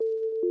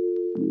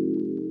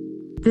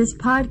This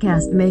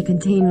podcast may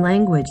contain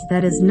language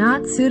that is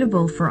not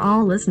suitable for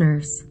all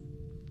listeners.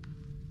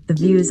 The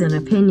views and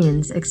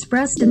opinions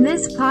expressed in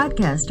this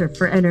podcast are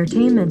for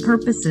entertainment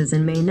purposes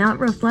and may not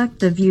reflect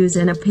the views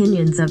and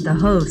opinions of the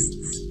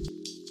hosts.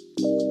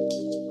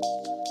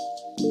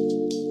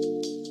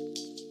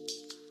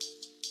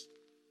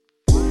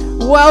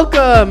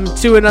 Welcome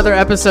to another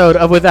episode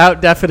of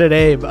Without Definite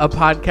Aim, a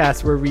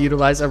podcast where we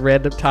utilize a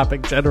random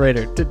topic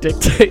generator to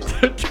dictate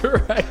the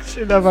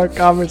direction of our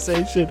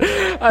conversation.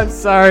 I'm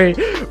sorry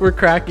we're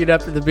cracking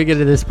up at the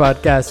beginning of this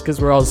podcast because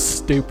we're all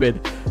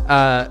stupid.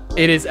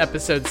 It is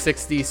episode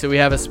 60, so we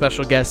have a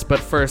special guest. But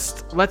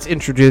first, let's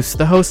introduce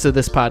the host of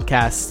this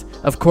podcast.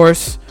 Of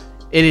course,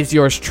 it is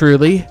yours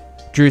truly,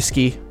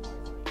 Drewski.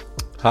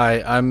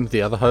 Hi, I'm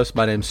the other host.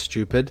 My name's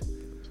Stupid.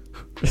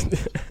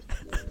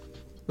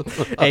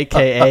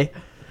 AKA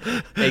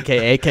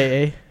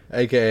Vinny.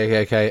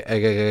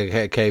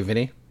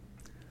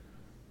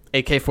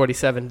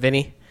 AK-47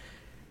 Vinny.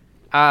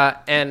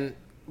 And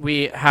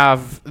we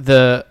have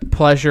the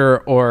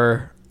pleasure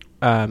or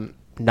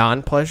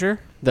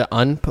non-pleasure,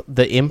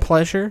 the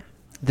impleasure.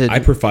 I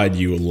provide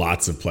you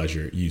lots of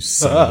pleasure, you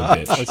son of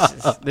a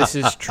bitch. This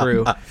is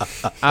true.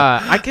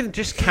 I can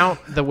just count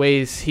the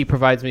ways he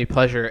provides me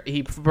pleasure.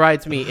 He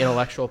provides me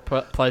intellectual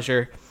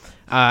pleasure.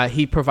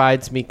 He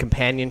provides me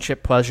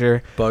companionship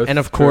pleasure. Both, and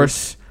of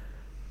course,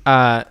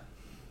 last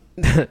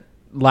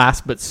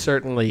but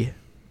certainly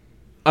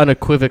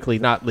unequivocally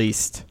not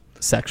least,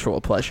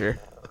 sexual pleasure.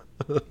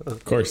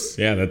 Of course.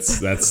 Yeah,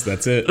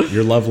 that's it.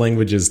 Your love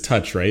language is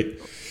touch, right?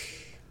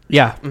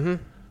 Yeah. Mm-hmm.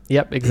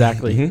 Yep,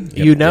 exactly. Mm-hmm.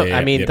 You know,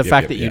 the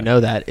fact that you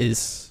know that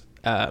is,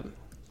 I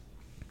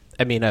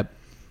might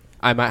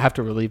have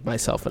to relieve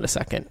myself in a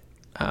second.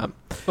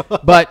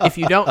 But if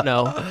you don't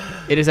know,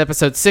 it is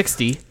episode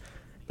 60.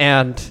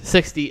 And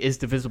 60 is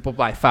divisible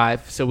by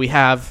 5. So we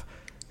have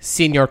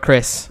Senior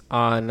Chris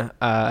on,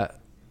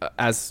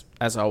 as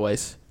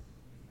always.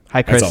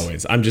 Hi, Chris. As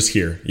always. I'm just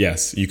here.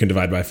 Yes, you can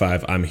divide by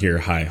 5. I'm here.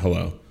 Hi.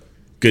 Hello.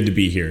 Good to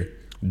be here.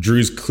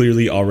 Drew's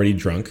clearly already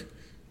drunk.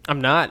 I'm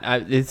not.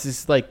 This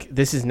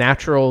is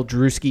natural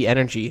Drewski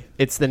energy.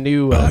 It's the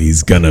new...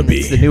 he's gonna be.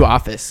 It's the new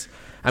office.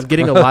 I'm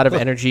getting a lot of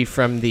energy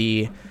from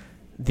the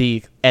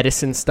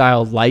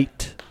Edison-style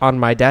light on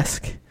my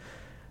desk.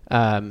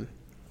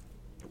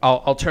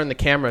 I'll turn the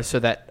camera so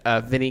that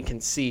Vinny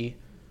can see,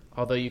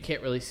 although you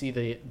can't really see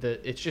the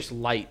it's just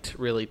light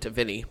really to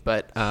Vinny,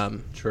 but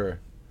Sure.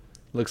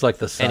 Looks like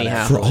the sun.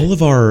 Anyhow. For all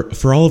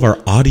of our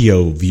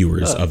audio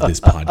viewers of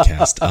this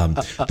podcast,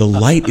 the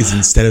light is,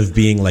 instead of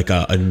being like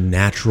a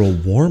natural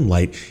warm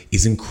light,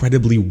 is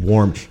incredibly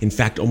warm. In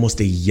fact, almost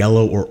a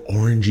yellow or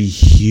orangey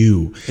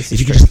hue. If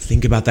you can just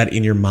think about that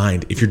in your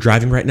mind. If you're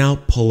driving right now,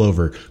 pull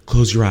over,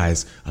 close your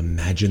eyes,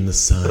 imagine the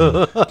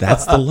sun.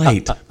 That's the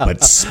light,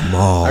 but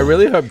small. I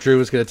really hope Drew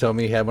was going to tell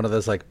me he had one of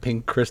those like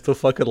pink crystal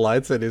fucking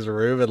lights in his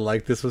room, and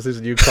like this was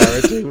his new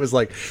quarantine. It was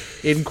like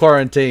in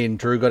quarantine,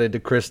 Drew got into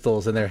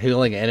crystals and they're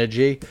healing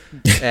energy,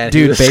 and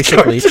dude,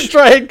 basically to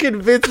try and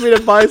convince me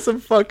to buy some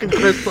fucking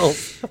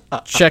crystals.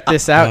 Check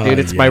this out, dude.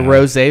 It's my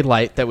rosé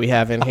light that we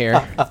have in here.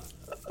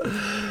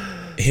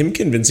 Him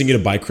convincing you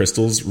to buy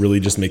crystals really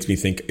just makes me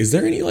think, is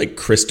there any like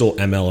crystal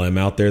MLM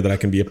out there that I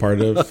can be a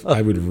part of?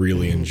 I would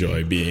really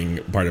enjoy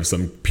being part of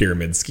some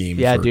pyramid scheme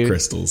for dude.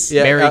 crystals.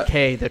 Yeah, Mary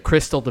Kay, the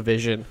crystal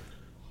division.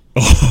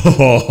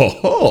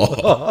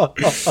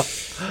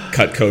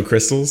 Cutco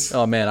crystals.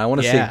 Oh man, I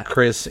want to see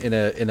Chris in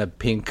a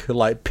pink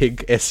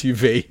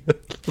SUV.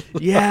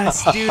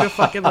 Yes, dude, a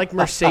fucking like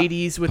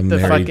Mercedes with the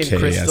Mary fucking Kay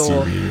Crystal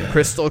SUV, yeah.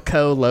 Crystal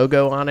Co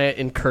logo on it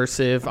in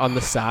cursive on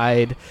the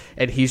side,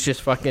 and he's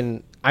just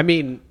fucking. I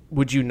mean,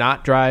 would you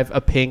not drive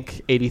a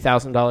pink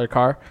 $80,000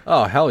 car?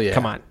 Oh hell yeah!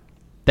 Come on,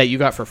 that you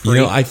got for free.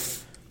 You know, I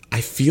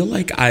feel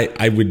like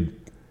I would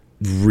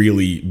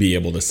really be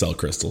able to sell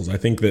crystals. I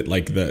think that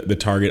like the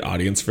target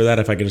audience for that,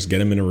 if I could just get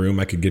them in a room,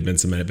 I could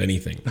convince them of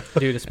anything.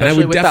 Dude,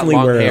 especially with that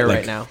long hair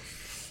right now.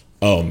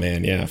 Oh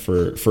man, yeah.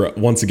 For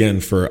once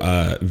again, for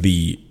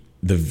the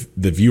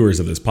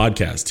viewers of this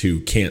podcast who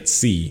can't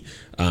see,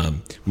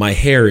 my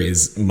hair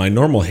is my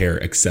normal hair,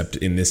 except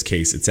in this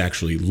case, it's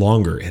actually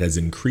longer. It has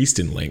increased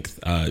in length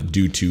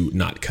due to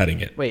not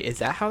cutting it. Wait, is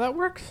that how that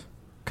works?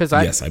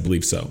 Yes, I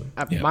believe so.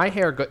 Yeah. My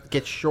hair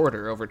gets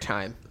shorter over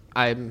time.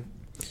 I'm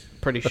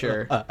pretty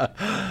sure.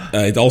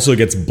 It also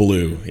gets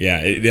blue.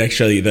 Yeah, it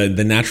actually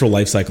the natural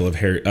life cycle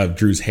of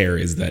Drew's hair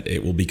is that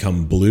it will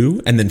become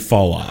blue and then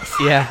fall off.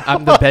 Yeah,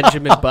 I'm the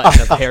Benjamin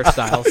Button of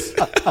hairstyles.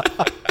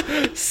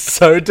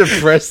 So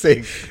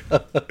depressing.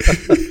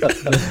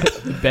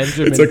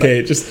 Benjamin. It's okay.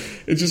 It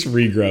just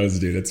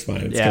regrows, dude. It's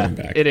fine. It's coming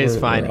back. It is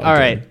fine. All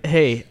right.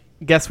 Hey,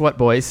 guess what,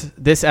 boys?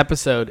 This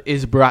episode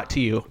is brought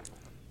to you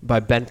by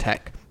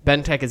Bentech.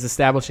 Bentech is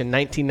established in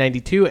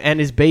 1992 and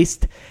is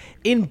based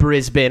in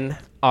Brisbane,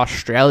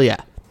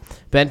 Australia.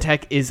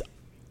 Bentech is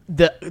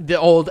the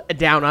old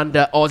down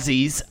under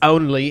Aussies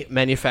only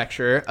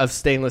manufacturer of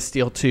stainless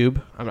steel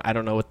tube. I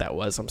don't know what that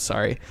was. I'm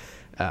sorry.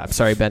 I'm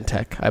sorry,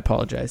 Bentech. I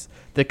apologize.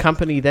 The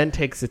company then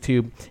takes the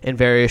tube in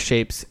various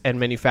shapes and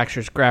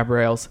manufactures grab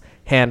rails,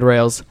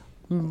 handrails,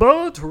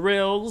 boat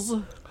rails,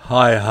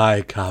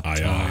 Hi,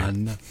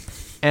 Captain.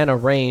 and a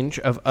range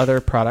of other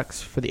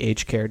products for the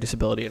aged care,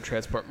 disability, and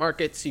transport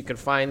markets. You can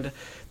find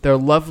their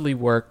lovely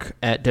work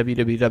at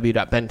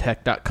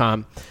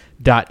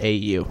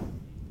www.bentech.com.au.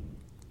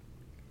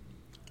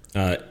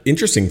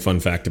 Interesting fun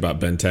fact about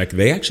Bentech.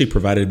 They actually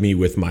provided me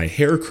with my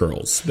hair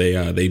curls.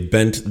 They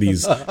bent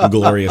these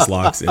glorious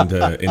locks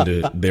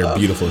into their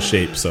beautiful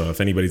shape. So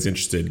if anybody's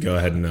interested, go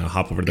ahead and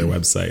hop over to their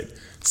website.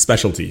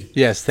 Specialty.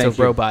 Yes, thank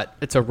you.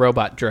 It's a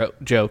robot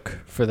joke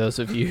for those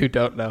of you who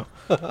don't know.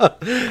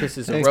 Chris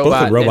is a It's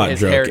robot. both a robot and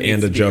his hair joke needs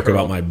and a to be joke curled.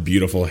 about my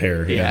beautiful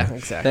hair. Yeah,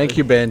 exactly. Thank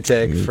you,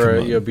 Bentech, for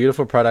come on. your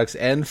beautiful products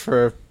and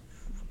for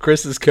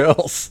Chris's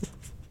curls.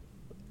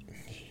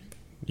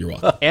 You're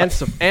welcome.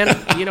 And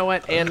you know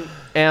what? And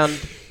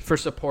for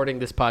supporting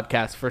this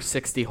podcast for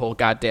 60 whole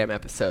goddamn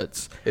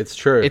episodes. It's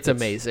true. It's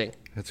amazing.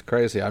 It's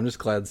crazy. I'm just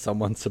glad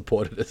someone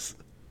supported us.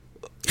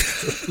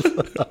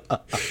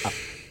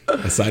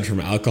 Aside from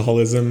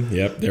alcoholism,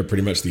 yep, they're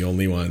pretty much the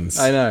only ones.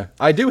 I know.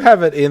 I do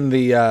have it in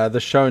the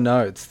show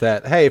notes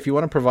that, hey, if you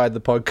want to provide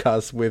the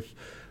podcast with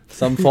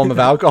some form of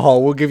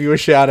alcohol, we'll give you a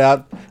shout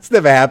out. It's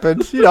never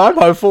happened. You know, I'm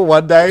hopeful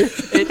one day.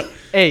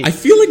 Hey, I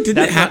feel like didn't it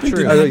That's not happen?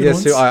 true. Didn't it happen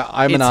Yes, once?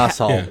 I'm an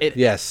asshole. Yeah.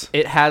 Yes,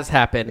 it has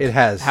happened. it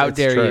has. How It's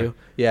dare true. you?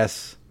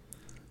 Yes,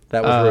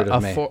 that was rude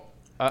of me.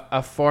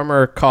 A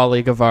former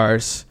colleague of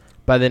ours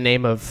by the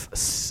name of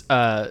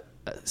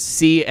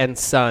Sea and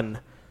Sun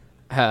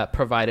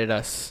provided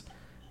us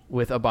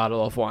with a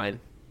bottle of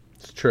wine.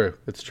 It's true.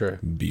 It's true.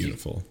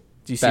 Beautiful.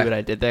 Do you see Back- what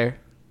I did there?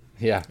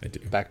 Yeah, I do.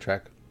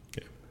 Backtrack.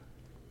 Yeah.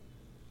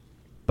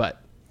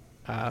 But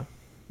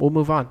we'll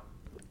move on.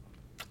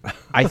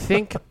 I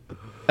think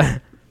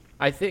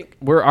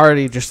we're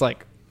already just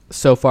like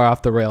so far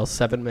off the rails,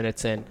 7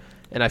 minutes in,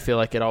 and I feel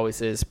like it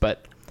always is.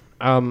 But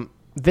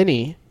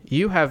Vinny,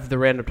 you have the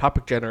random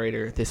topic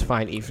generator this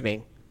fine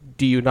evening.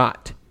 Do you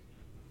not?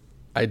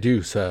 I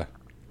do, sir.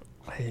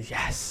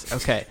 Yes.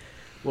 Okay.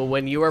 Well,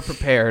 when you are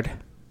prepared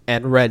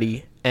and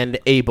ready and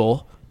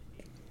able,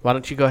 why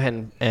don't you go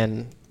ahead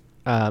and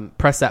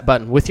press that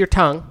button with your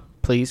tongue,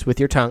 please, with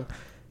your tongue,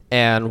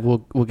 and we'll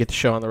get the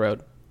show on the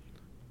road.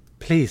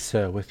 Please,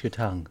 sir, with your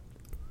tongue.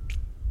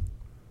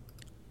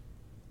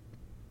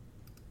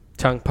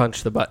 Tongue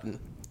punch the button.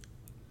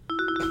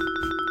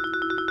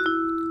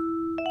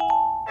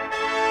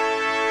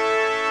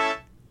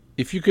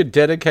 If you could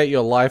dedicate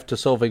your life to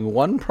solving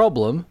one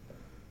problem,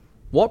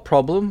 what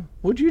problem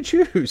would you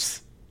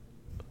choose?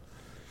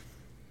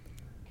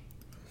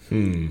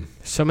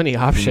 So many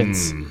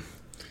options.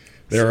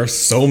 There are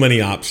so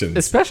many options.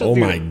 Especially oh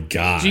dude, my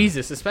god.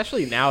 Jesus,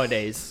 especially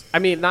nowadays. I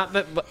mean, not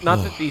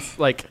that these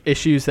like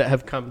issues that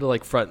have come to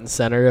like front and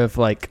center of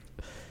like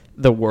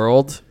the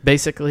world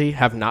basically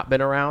have not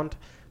been around,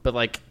 but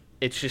like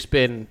it's just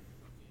been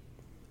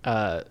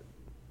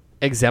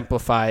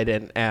exemplified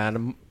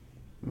and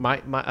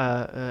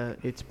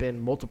it's been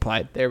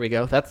multiplied. There we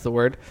go. That's the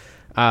word.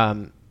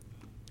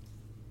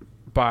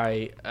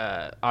 By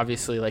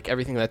obviously like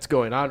everything that's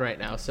going on right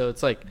now. So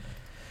it's like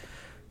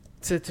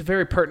it's a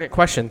very pertinent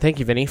question. Thank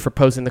you, Vinny, for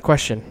posing the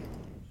question.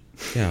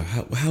 Yeah,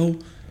 how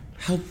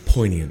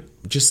poignant.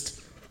 Just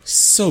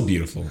so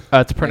beautiful.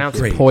 It's pronounced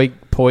Great.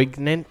 poignant.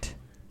 Poignant.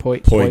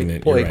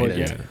 You're right.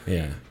 Poignant.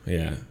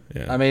 Yeah.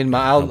 I mean,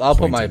 How I'll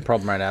put my pointed.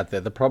 problem right out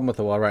there. The problem with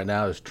the world right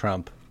now is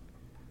Trump.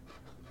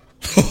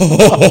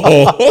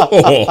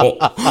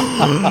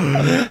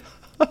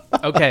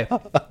 Okay,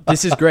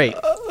 this is great.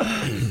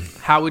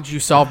 How would you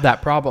solve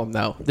that problem,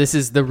 though? This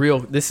is the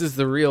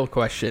real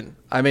question.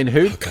 I mean,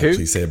 who? God,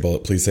 please say a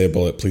bullet. Please say a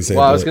bullet. Please say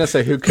Well, a I bullet. was going to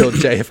say who killed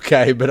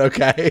JFK, but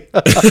okay.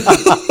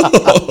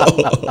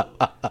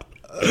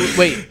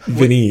 Wait,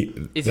 Vinny,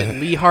 is it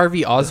Lee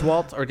Harvey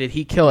Oswald or did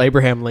he kill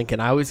Abraham Lincoln?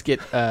 I always get.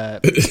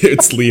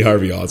 it's Lee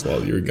Harvey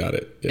Oswald. You got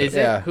it. Yeah. Is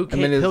Yeah, it who? I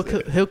mean,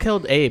 Who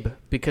killed Abe?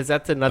 Because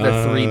that's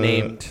another three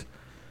named.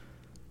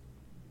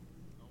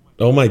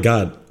 Oh my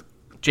god.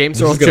 James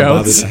This Earl is gonna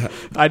bother Jones. the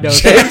I know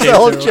James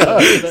Earl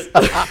Jones.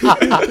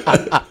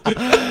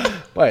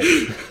 Wait,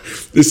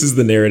 This is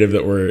the narrative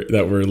that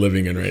we're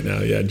living in right now.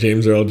 Yeah,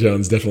 James Earl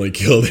Jones definitely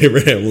killed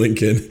Abraham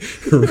Lincoln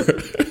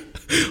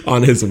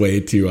on his way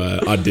to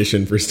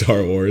audition for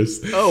Star Wars.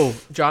 Oh,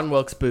 John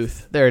Wilkes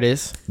Booth. There it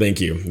is.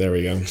 Thank you. There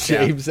we go.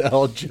 James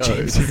L.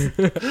 Jones. Just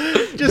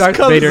Darth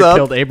comes Vader up.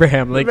 killed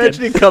Abraham Lincoln.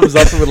 Imagine he comes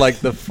up with like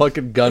the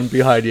fucking gun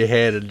behind your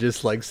head and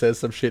just like says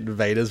some shit in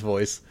Vader's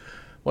voice.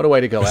 What a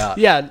way to go out.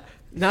 Yeah.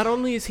 Not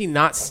only is he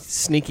not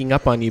sneaking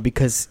up on you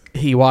because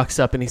he walks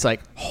up and he's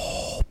like,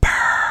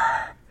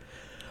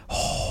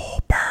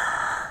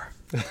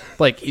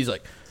 like he's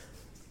like,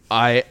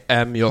 I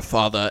am your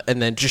father, and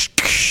then just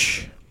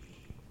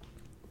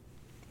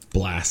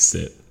Blast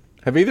it.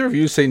 Have either of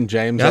you seen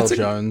James L. That's a-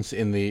 Jones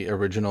in the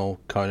original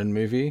Conan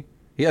movie?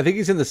 Yeah, I think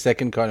he's in the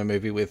second Conan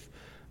movie with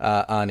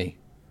Arnie.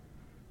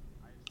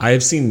 I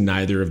have seen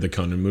neither of the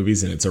Conan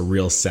movies, and it's a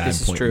real sad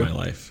This is point true. in my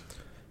life.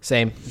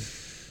 same.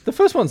 The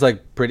first one's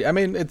like pretty. I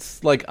mean,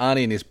 it's like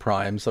Arnie in his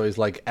prime, so he's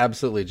like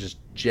absolutely just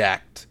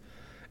jacked,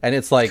 and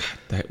it's like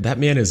That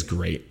man is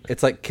great.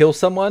 it's like kill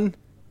someone,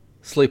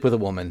 sleep with a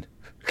woman,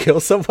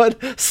 kill someone,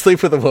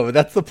 sleep with a woman.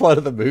 That's the plot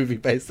of the movie,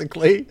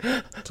 basically.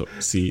 So,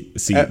 see,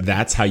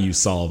 that's how you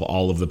solve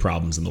all of the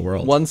problems in the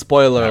world. One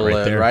spoiler That right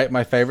alert, there. right?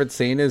 My favorite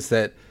scene is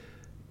that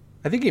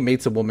I think he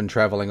meets a woman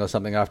traveling or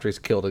something after he's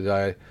killed a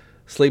guy,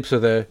 sleeps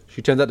with her.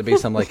 She turns out to be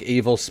some like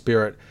evil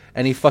spirit,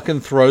 and he fucking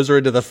throws her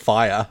into the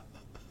fire.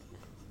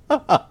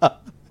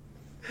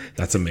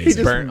 That's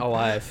amazing. Burnt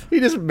alive.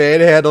 He just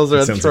manhandles her That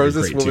and sounds throws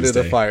like a this great woman into the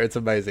Tuesday. fire. It's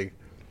amazing.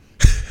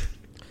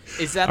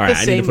 Is that All the right, I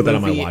need same to put that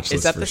on my movie? watch Is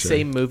list that for the sure.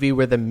 same movie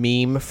where the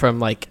meme from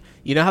like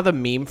how the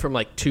meme from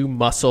like two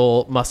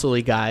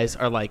muscly guys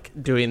are like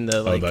doing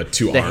the like the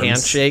two the arms?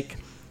 handshake?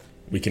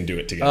 We can do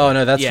it together. Oh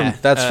no, that's Yeah,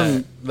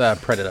 from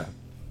Predator.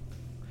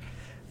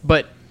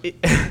 But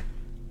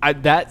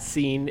that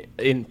scene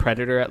in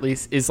Predator, at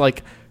least, is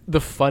like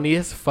the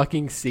funniest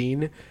fucking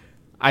scene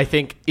I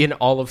think in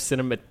all of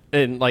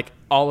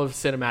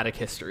cinematic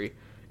history.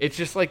 It's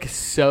just like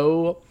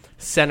so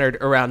centered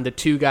around the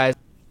two guys.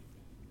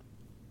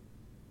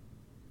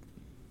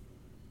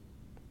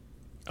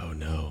 Oh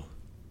no.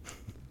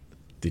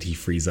 Did he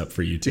freeze up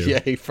for you too? Yeah,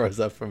 he froze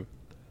up from.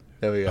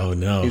 There we go. Oh,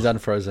 no. He's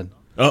unfrozen.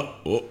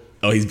 Oh,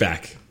 he's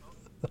back.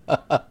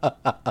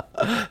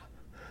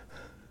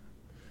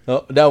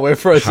 Oh no, we're How are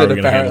frozen we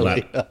gonna handle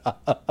apparently.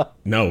 that?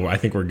 No, I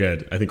think we're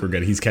good.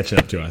 He's catching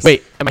up to us.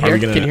 Wait, am I Are here? we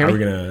gonna, Can you hear Are me?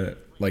 we gonna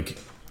like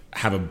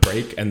have a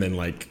break and then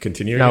like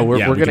continue? No, again? we're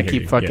Yeah, we gonna can keep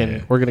hear you. fucking. Yeah,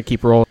 yeah. We're gonna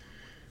keep rolling.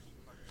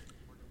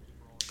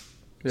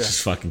 Yeah.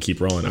 Just fucking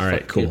keep rolling. All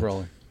right, Fucking cool. Keep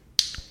rolling.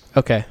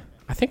 Okay,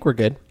 I think we're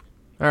good.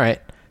 All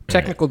right.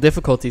 Technical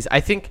difficulties. I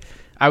think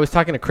I was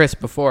talking to Chris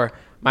before.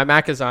 My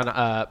Mac is on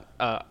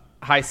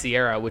High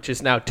Sierra, which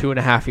is now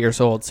 2.5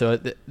 years old. So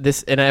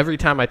and every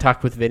time I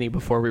talk with Vinny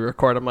before we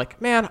record, I'm like,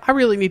 man, I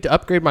really need to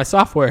upgrade my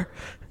software,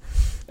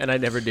 and I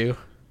never do.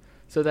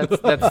 So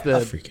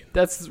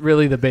that's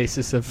really the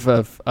basis of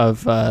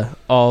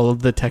all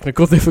of the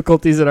technical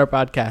difficulties in our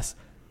podcast.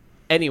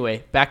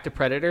 Anyway, back to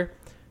Predator.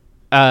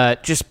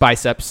 Just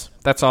biceps.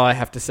 That's all I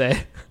have to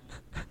say.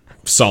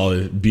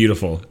 Solid,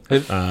 beautiful.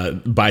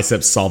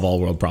 Biceps solve all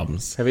world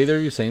problems. Have either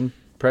of you seen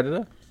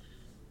Predator?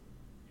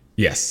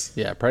 Yes.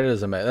 Yeah,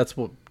 Predator's amazing. That's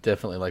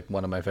definitely like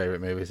one of my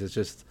favorite movies. It's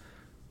just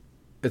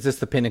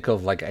the pinnacle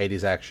of like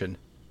 80s action.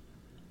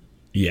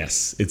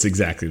 Yes, it's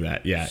exactly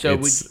that. Yeah,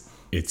 So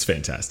it's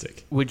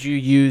fantastic. Would you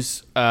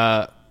use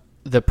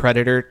the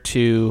Predator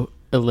to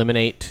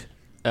eliminate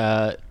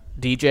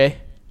DJ?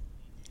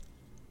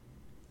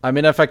 I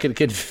mean, if I could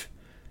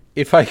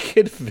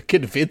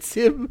convince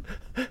him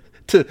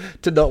to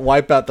not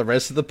wipe out the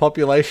rest of the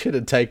population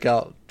and take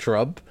out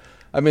Trump,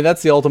 I mean,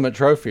 that's the ultimate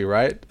trophy,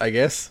 right? I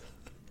guess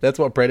that's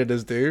what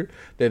Predators do.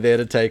 They're there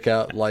to take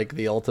out like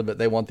the ultimate.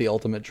 They want the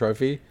ultimate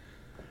trophy.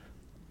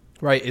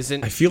 Right?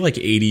 Isn't I feel like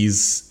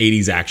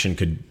 80s action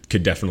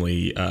could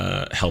definitely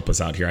help us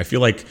out here. I feel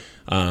like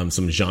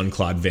some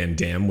Jean-Claude Van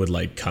Damme would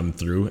like come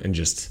through and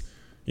just,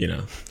 you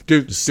know,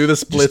 Do the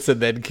splits and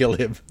then kill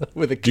him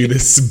with a do kick.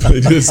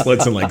 the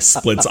splits and like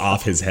splits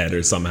off his head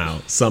or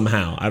somehow.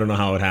 I don't know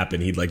how it would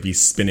happen. He'd like be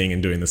spinning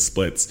and doing the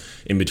splits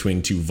in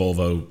between two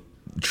Volvo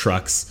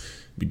trucks.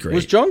 Be great.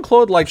 Was John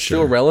Claude like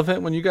Sure. still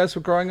relevant when you guys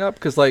were growing up?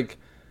 Because like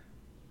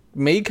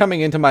me coming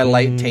into my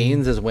late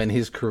teens is when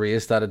his career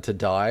started to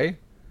die.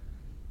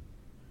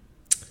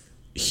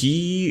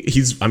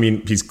 He's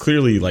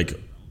clearly like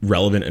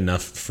relevant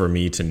enough for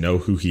me to know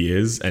who he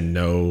is and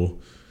know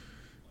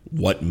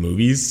what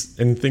movies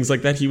and things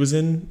like that he was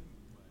in,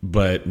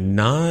 but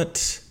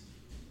not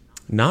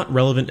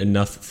relevant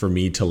enough for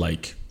me to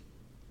like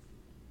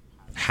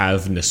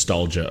have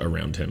nostalgia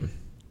around him.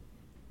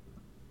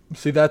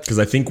 See, that's Because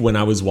I think when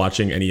I was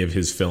watching any of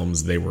his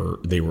films, they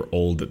were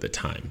old at the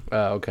time.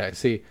 okay.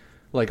 See,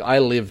 like I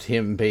lived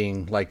him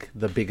being like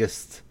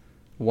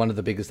one of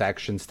the biggest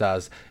action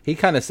stars. He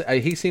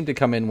seemed to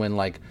come in when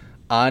like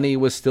Arnie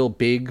was still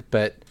big,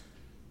 but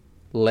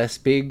less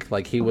big.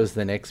 Like he was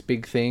the next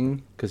big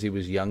thing because he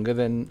was younger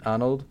than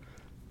Arnold.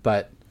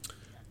 But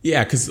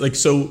Yeah, because like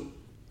so,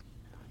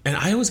 and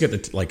I always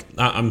get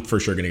I'm for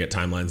sure gonna get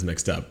timelines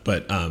mixed up,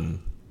 but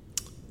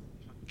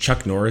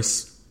Chuck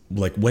Norris.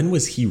 Like, when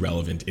was he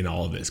relevant in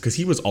all of this? Because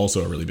he was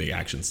also a really big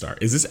action star.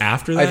 Is this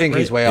after that? I think right?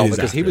 he's way It old is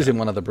because he after was that. in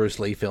one of the Bruce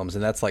Lee films,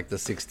 and that's like the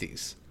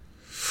 60s.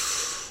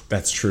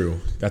 That's true.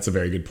 That's a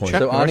very good point.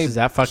 Chuck So Norris Arnie- is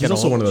that fucking he's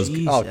also old? one of those-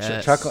 Oh,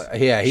 Jesus. Chuck!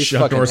 Yeah, he's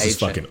Chuck fucking Norris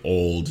is ancient. fucking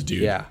old,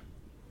 dude. Yeah,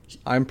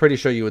 I'm pretty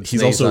sure you would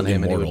He's sneeze also on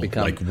him immortal, and he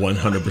would become like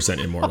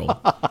 100% immortal.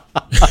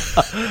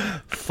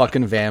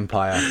 fucking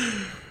vampire.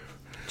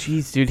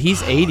 Jeez, dude,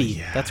 he's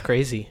 80. That's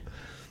crazy.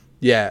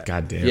 Yeah.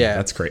 God damn, Yeah.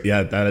 that's crazy.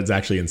 Yeah, that is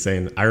actually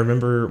insane. I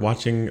remember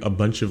watching a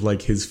bunch of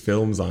like his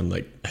films on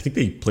like I think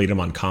they played him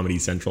on Comedy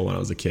Central when I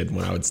was a kid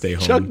when I would stay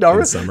home Chuck in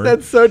Norris. summer.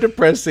 That's so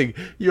depressing.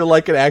 You're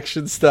like an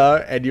action star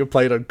and you're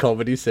played on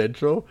Comedy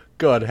Central.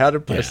 God, how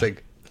depressing.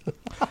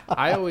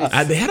 I always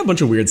They had a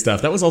bunch of weird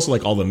stuff. That was also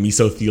like all the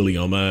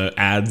mesothelioma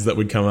ads that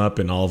would come up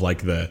and all of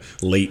like the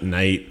late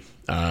night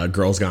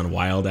Girls Gone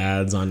Wild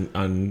ads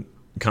on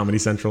Comedy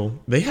Central.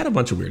 They had a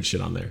bunch of weird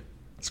shit on there.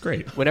 It's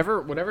great.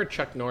 Whenever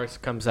Chuck Norris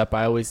comes up,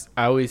 I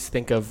always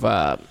think of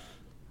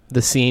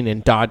the scene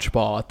in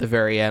Dodgeball at the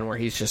very end where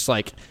he's just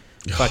like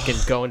fucking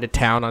going to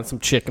town on some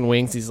chicken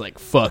wings. He's like,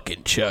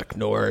 fucking Chuck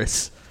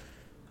Norris.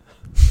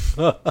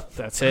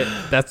 That's it.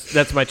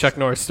 That's my Chuck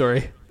Norris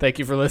story. Thank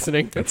you for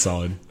listening. That's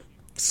solid.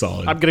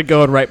 I'm gonna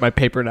go and write my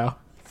paper now.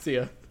 See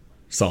ya.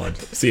 Solid.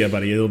 See ya,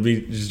 buddy. It'll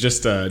be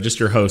just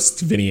your host,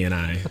 Vinny, and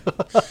I.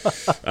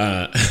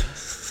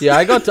 Yeah,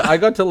 I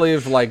got to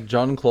live like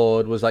John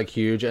Claude was like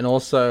huge, and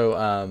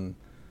also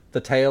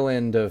the tail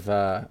end of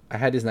I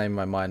had his name in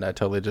my mind. I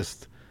totally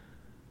just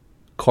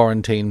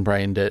quarantine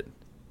brained it.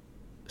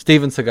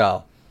 Steven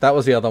Seagal. That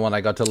was the other one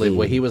I got to live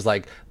where he was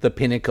like the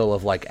pinnacle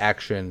of like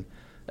action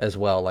as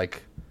well.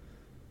 Like,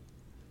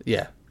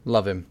 yeah,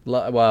 love him.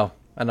 Well,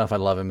 I don't know if I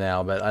love him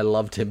now, but I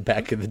loved him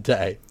back in the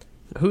day.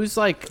 Who's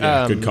like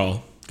good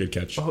call, good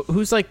catch.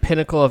 Who's like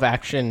pinnacle of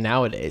action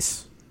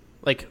nowadays?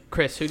 Like,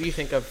 Chris, who do you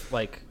think of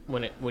like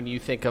when you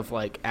think of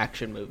like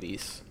action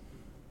movies?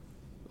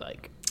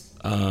 Like,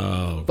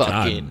 oh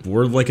god,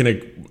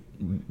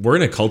 we're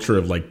in a culture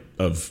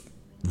of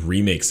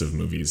remakes of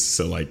movies.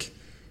 So like,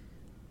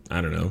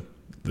 I don't know.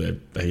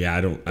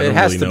 I don't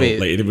really know.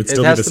 Like, it would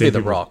still be the same.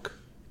 The Rock.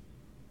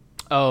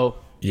 Oh,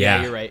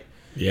 yeah, you're right.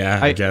 Yeah,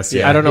 I guess.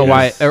 Yeah, I don't know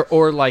why,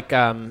 or like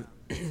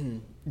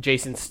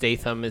Jason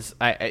Statham is.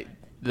 I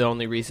the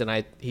only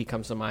reason he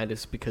comes to mind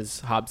is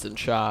because Hobbs and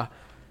Shaw.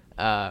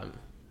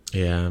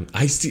 Yeah,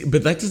 I see,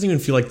 but that doesn't even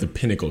feel like the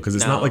pinnacle because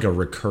it's not like a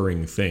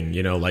recurring thing,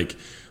 you know. Like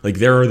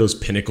there are those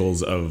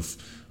pinnacles of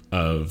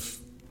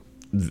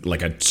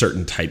like a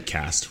certain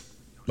typecast.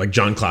 Like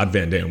Jean-Claude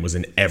Van Damme was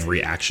in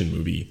every action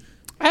movie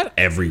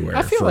everywhere.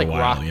 I feel for like a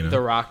while. You know?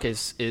 The Rock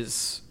is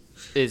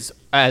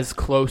as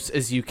close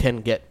as you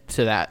can get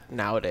to that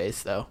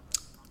nowadays, though.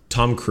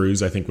 Tom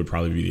Cruise, I think, would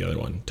probably be the other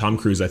one. Tom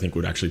Cruise, I think,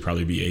 would actually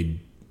probably be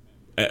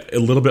a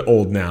little bit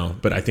old now,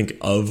 but I think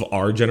of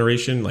our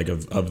generation, like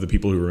of the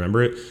people who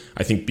remember it,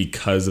 I think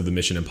because of the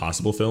Mission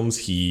Impossible films,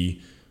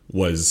 he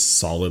was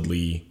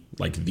solidly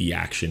like the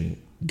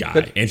action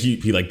guy. And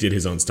he like did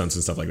his own stunts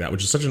and stuff like that,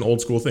 which is such an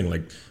old school thing.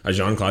 Like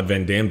Jean-Claude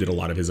Van Damme did a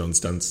lot of his own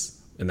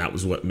stunts, and that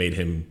was what made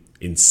him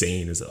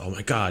insane. Is that, oh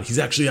my god, he's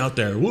actually out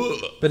there. Whoa.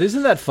 But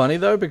isn't that funny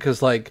though?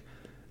 Because like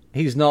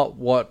he's not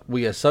what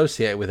we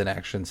associate with an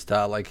action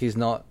star. Like he's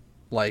not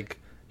like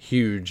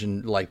huge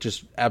and like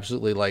just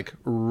absolutely like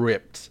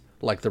ripped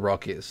like The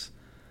Rock is.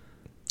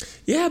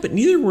 Yeah, but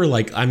neither were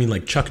like, I mean,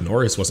 like Chuck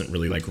Norris wasn't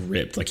really like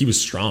ripped. Like he was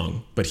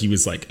strong, but he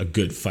was like a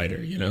good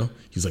fighter, you know?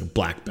 He was like a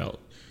black belt.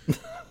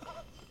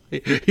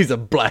 He's a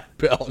black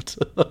belt.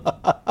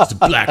 He's a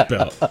black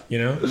belt, you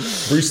know?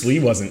 Bruce Lee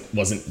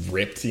wasn't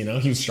ripped, you know?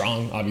 He was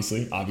strong,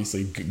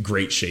 obviously,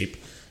 great shape,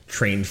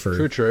 trained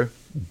for true.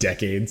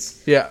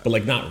 decades. Yeah. But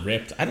like not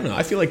ripped. I don't know.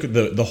 I feel like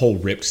the whole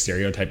ripped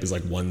stereotype is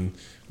like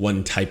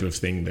one type of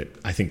thing that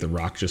I think The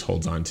Rock just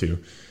holds on to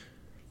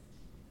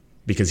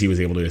because he was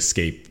able to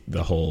escape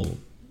the whole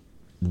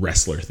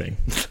wrestler thing.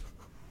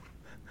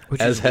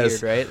 Which is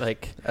weird, right?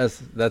 Like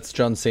that's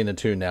John Cena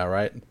too now,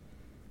 right?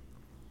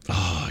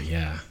 Oh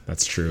yeah,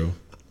 that's true.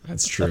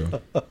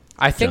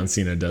 I think John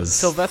Cena does.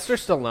 Sylvester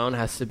Stallone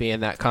has to be in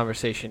that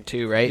conversation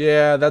too, right?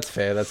 Yeah, that's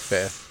fair.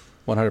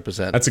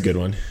 100%. That's a good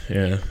one.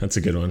 Yeah, that's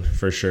a good one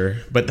for sure.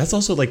 But that's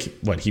also like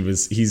what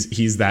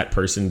he's that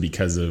person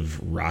because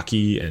of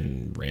Rocky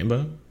and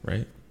Rambo,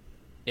 right?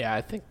 Yeah,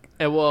 I think.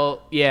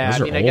 Well, yeah.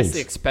 Those I mean, are I guess old.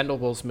 the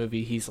Expendables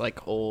movie, he's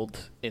like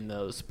old in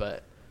those,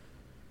 but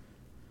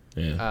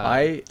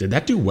yeah. Did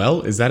that do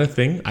well? Is that a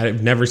thing?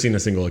 I've never seen a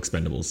single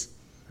Expendables.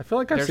 I feel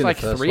like I've there's seen like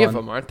the first 3 one. of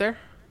them, aren't there?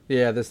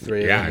 Yeah, there's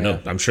 3. Yeah, I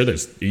know. I'm sure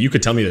you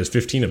could tell me there's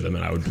 15 of them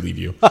and I would believe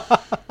you.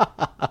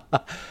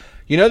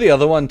 You know the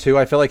other one too?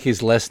 I feel like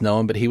he's less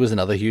known, but he was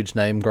another huge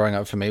name growing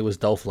up for me, was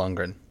Dolph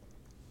Lundgren.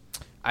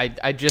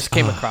 I just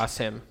came across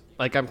him.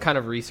 Like I'm kind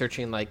of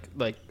researching like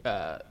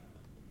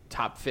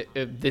top.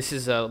 This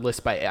is a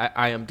list by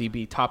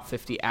IMDb, top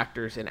 50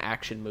 actors in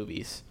action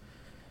movies.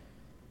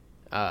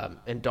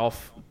 And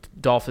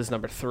Dolph is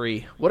number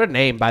 3. What a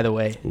name, by the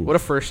way. Ooh. What a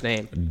first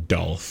name.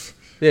 Dolph.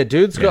 Yeah,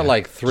 dude's got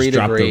like 3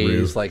 Just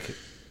degrees, like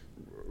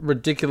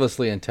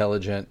ridiculously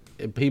intelligent.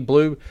 He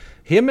blew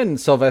him and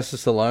Sylvester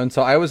Stallone.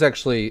 So I was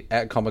actually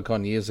at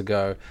Comic-Con years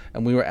ago,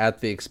 and we were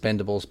at the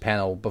Expendables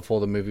panel before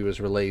the movie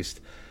was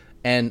released.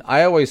 And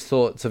I always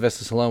thought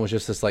Sylvester Stallone was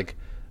just this like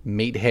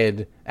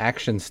meathead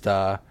action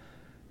star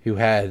who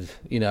had,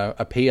 you know,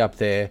 a P up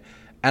there.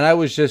 And I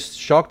was just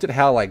shocked at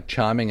how like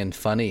charming and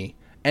funny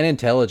and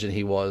intelligent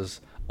he was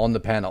on the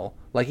panel.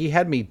 Like he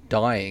had me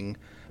dying,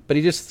 but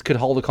he just could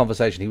hold a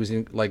conversation. He was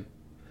like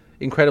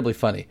incredibly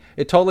funny.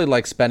 It totally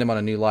like spun him on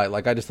a new light.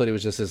 Like I just thought he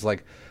was just this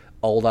like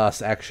old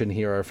ass action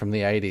hero from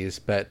the 80s.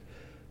 But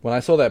when I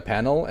saw that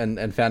panel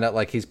and found out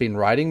like he's been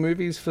writing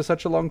movies for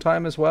such a long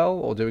time as well,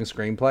 or doing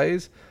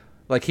screenplays,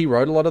 like he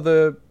wrote a lot of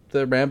the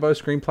Rambo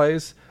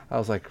screenplays, I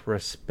was like,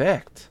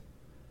 respect.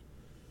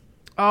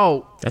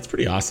 Oh, That's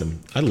pretty awesome.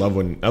 I love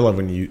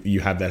when you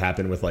have that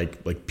happen with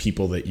like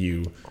people that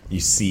you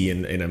see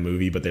in a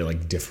movie, but they're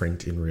like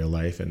different in real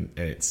life, and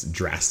it's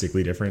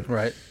drastically different.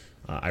 Right.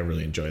 I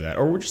really enjoy that.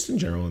 Or we're just in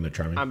general, and they're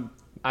charming.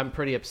 I'm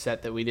pretty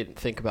upset that we didn't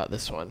think about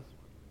this one.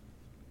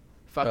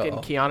 Fucking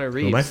Uh-oh. Keanu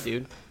Reeves,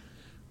 dude.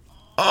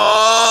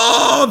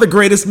 Oh, the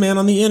greatest man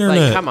on the internet.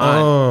 Like, come on.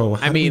 Oh,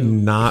 I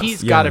mean,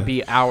 he's got to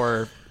be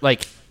our,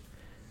 like,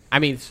 I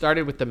mean,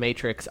 started with The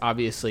Matrix,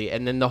 obviously,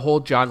 and then the whole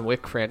John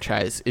Wick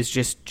franchise is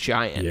just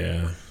giant.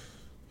 Yeah.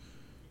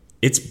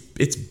 It's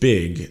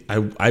big.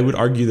 I would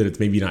argue that it's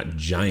maybe not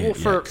giant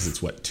yet, because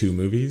it's, 2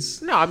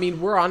 movies? No, I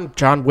mean, we're on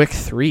John Wick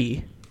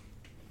 3.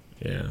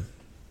 Yeah.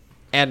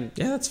 And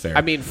yeah, that's fair.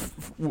 I mean,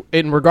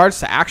 in regards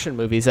to action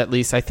movies, at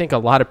least, I think a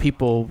lot of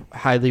people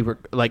highly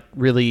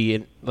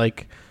really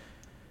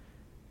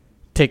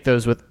take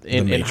those with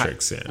The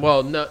Matrix. Yeah.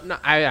 Well, no,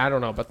 I don't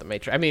know about The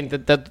Matrix. I mean,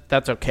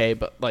 that's okay,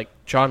 but like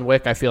John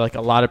Wick, I feel like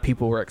a lot of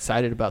people were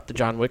excited about the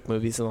John Wick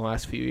movies in the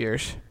last few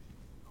years.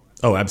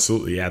 Oh,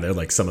 absolutely. Yeah, they're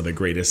like some of the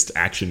greatest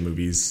action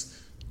movies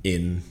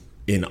in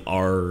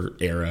our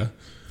era,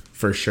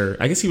 for sure.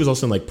 I guess he was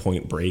also in like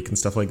Point Break and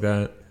stuff like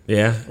that.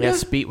 Yeah.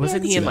 Speed.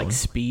 Wasn't he in like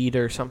Speed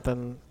or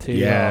something too?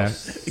 Yeah.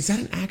 Is that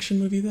an action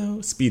movie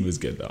though? Speed was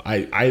good though.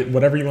 I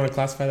whatever you want to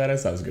classify that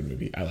as, that was a good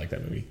movie. I like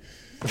that movie.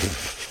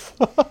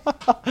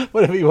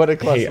 Whatever you want to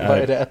classify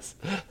it as.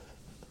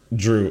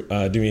 Drew,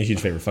 do me a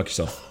huge favor. Fuck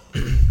yourself.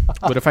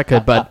 What if I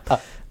could, bud?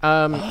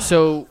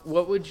 So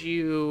what would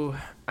you?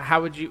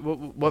 How would you?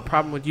 What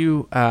problem would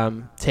you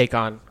take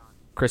on,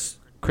 Chris?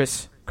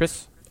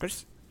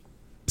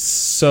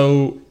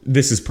 So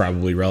this is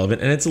probably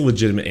relevant, and it's a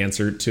legitimate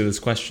answer to this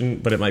question,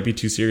 but it might be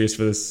too serious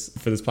for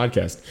this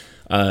podcast.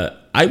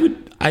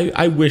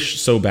 I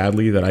wish so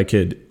badly that I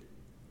could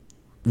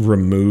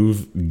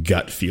remove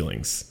gut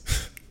feelings.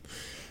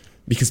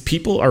 Because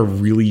people are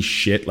really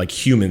shit, like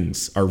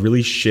humans are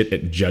really shit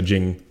at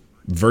judging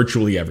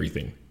virtually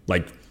everything.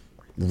 Like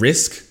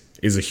risk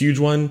is a huge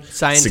one.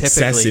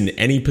 Success in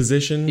any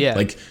position. Yeah.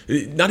 Like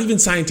not even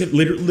scientific,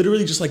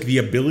 literally just like the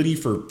ability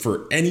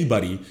for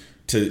anybody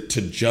to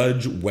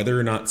judge whether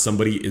or not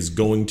somebody is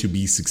going to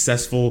be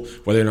successful,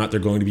 whether or not they're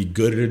going to be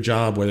good at a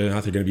job, whether or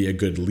not they're going to be a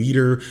good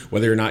leader,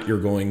 whether or not you're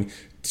going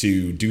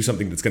to do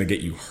something that's going to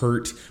get you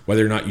hurt,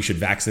 whether or not you should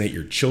vaccinate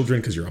your children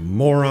because you're a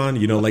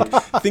moron, like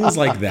things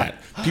like that.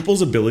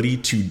 People's ability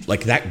to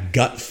like that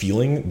gut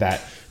feeling,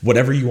 that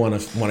whatever you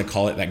want to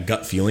call it, that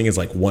gut feeling is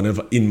like one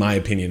of, in my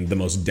opinion, the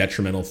most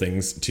detrimental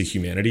things to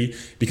humanity,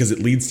 because it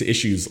leads to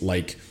issues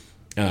like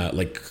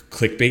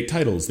clickbait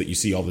titles that you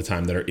see all the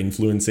time that are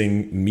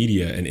influencing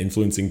media and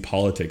influencing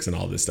politics and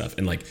all this stuff.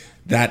 And like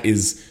that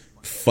is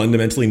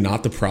fundamentally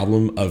not the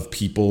problem of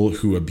people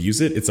who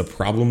abuse it. It's a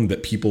problem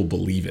that people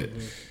believe it.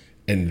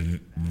 And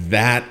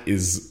that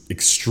is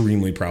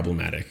extremely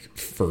problematic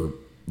for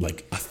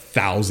like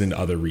 1,000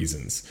 other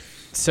reasons.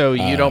 So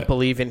you don't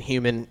believe in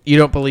you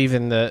don't believe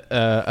in the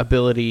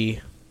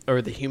ability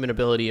or the human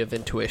ability of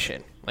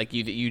intuition. Like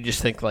you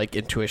just think like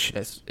intuition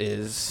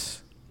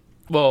is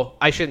well,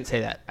 I shouldn't say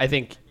that. I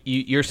think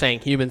you're saying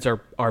humans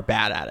are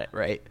bad at it,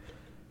 right?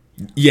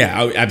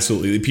 Yeah,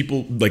 absolutely.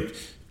 People like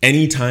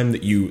anytime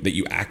that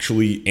you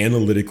actually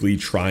analytically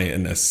try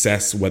and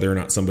assess whether or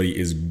not somebody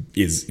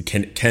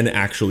can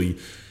actually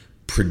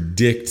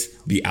predict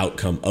the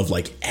outcome of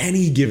like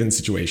any given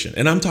situation.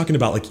 And I'm talking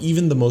about like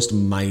even the most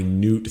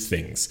minute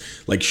things,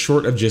 like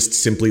short of just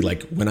simply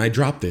like when I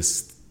drop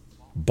this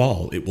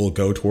ball, it will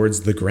go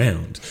towards the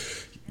ground.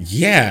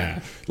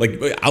 Yeah.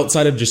 Like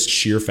outside of just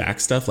sheer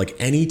fact stuff, like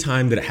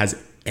anytime that it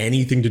has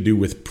anything to do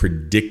with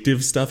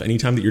predictive stuff,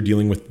 anytime that you're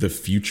dealing with the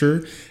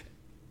future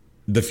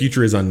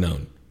is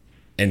unknown.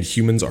 And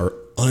humans are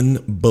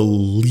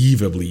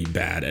unbelievably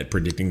bad at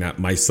predicting that,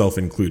 myself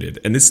included.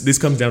 And this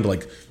comes down to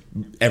like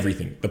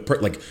everything.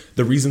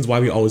 The reasons why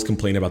we always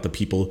complain about the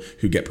people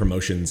who get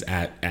promotions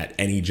at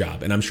any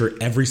job. And I'm sure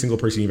every single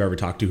person you've ever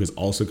talked to has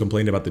also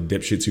complained about the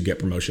dipshits who get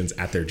promotions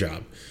at their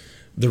job.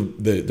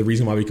 The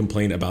reason why we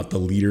complain about the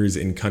leaders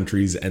in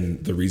countries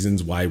and the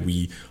reasons why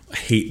we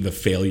hate the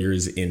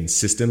failures in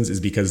systems is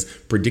because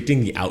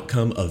predicting the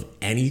outcome of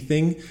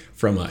anything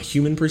from a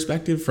human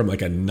perspective, from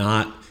like a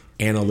not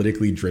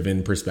analytically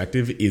driven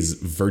perspective, is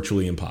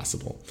virtually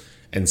impossible.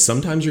 And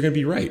sometimes you're going to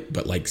be right,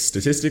 but like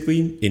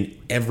statistically, in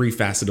every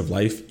facet of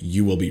life,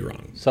 you will be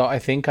wrong. So I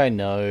think I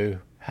know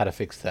how to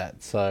fix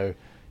that. So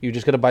you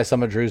just got to buy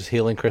some of Drew's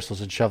healing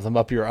crystals and shove them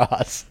up your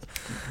ass.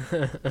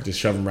 Just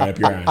shove them right up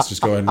your ass.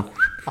 Just go ahead and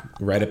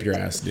right up your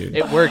ass, dude.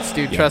 It works,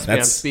 dude. Trust me.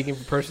 I'm speaking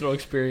from personal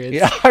experience.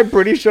 Yeah, I'm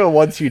pretty sure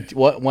once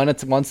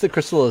the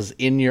crystal is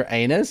in your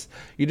anus,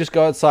 you just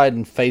go outside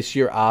and face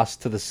your ass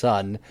to the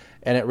sun,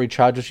 and it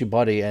recharges your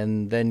body,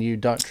 and then you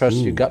don't trust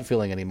your gut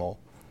feeling anymore.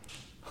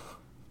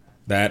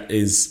 That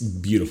is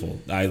beautiful.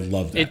 I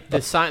love that.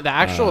 The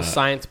actual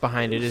science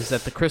behind it is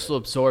that the crystal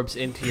absorbs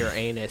into your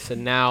anus,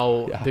 and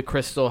now the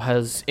crystal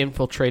has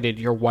infiltrated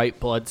your white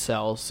blood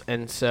cells.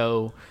 And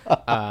so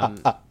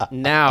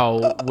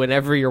now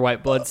whenever your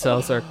white blood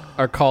cells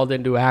are called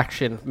into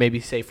action, maybe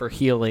say for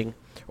healing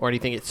or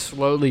anything. It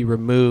slowly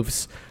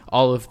removes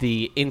all of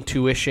the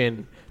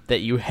intuition that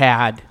you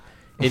had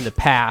in the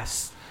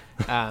past.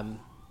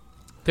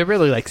 They're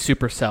really like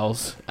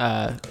supercells.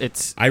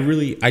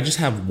 I just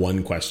have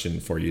one question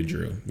for you,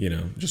 Drew.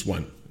 Just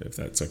one, if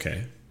that's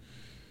okay.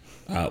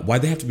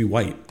 Why'd they have to be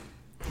white?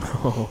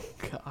 Oh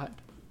God.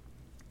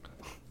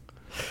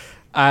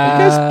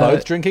 Are you guys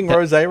both drinking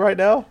rosé right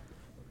now?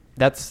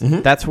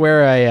 That's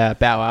where I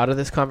bow out of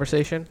this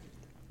conversation.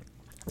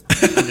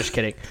 I'm just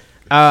kidding.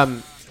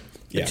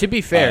 To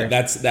be fair,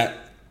 that's that.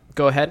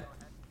 Go ahead.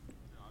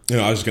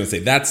 I was just gonna say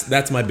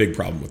that's my big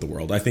problem with the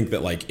world. I think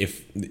that like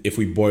if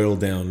we boil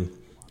down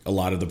a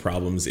lot of the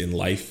problems in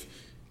life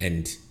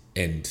and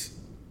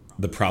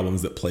the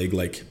problems that plague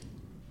like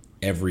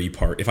every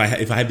part, if I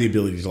had the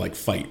ability to like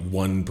fight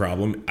one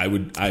problem, I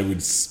would,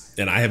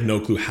 and I have no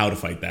clue how to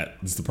fight that.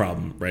 It's the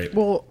problem, right?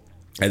 Well,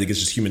 I think it's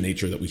just human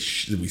nature that we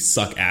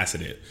suck ass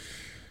at it.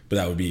 But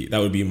that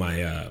would be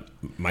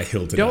my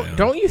hill to die on.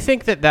 Don't you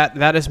think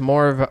that is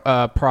more of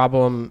a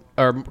problem,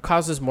 or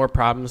causes more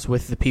problems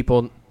with the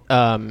people,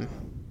 the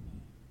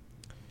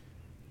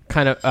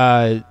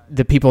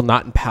people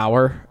not in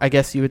power, I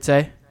guess you would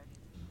say,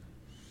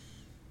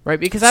 right?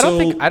 Because I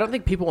don't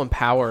think people in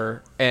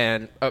power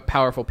and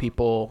powerful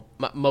people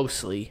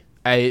mostly,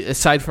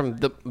 aside from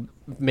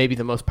maybe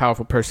the most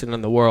powerful person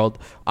in the world,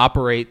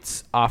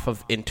 operates off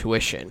of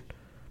intuition.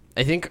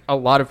 I think a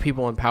lot of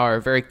people in power are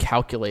very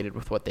calculated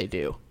with what they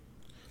do.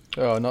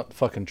 Oh, not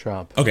fucking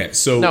Trump. Okay,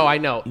 so no, I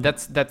know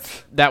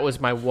that was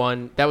my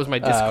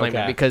disclaimer,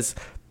 okay. because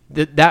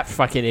that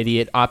fucking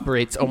idiot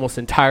operates almost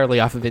entirely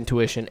off of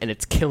intuition, and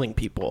it's killing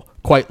people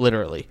quite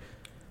literally.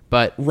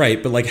 But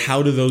like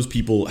how do those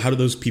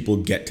people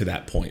get to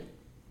that point?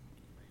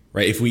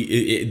 Right?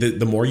 If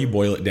the more you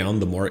boil it down,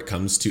 the more it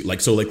comes to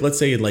like let's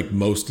say in like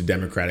most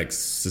democratic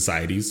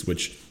societies,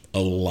 which a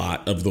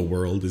lot of the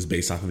world is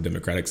based off of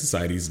democratic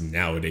societies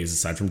nowadays,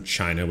 aside from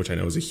China, which I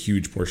know is a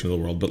huge portion of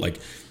the world, but like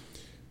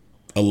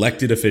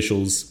elected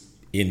officials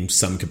in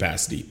some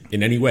capacity,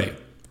 in any way,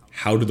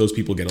 how do those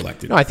people get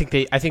elected? No, I think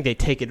they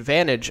take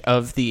advantage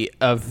of the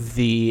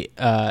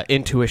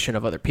intuition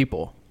of other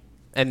people.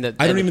 And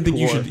I don't even think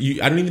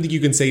you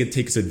can say it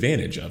takes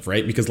advantage of,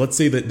 right? Because let's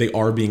say that they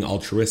are being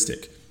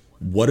altruistic.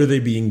 What are they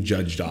being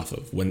judged off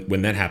of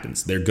when that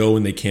happens? They go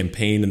and they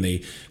campaign and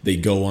they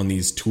go on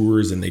these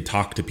tours and they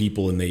talk to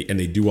people and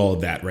they do all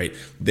of that, right?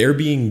 They're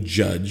being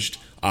judged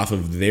off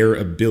of their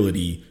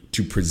ability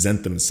to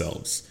present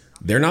themselves.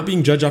 They're not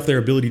being judged off their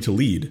ability to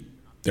lead.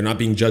 They're not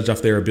being judged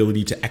off their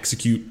ability to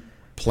execute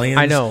plans.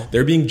 I know.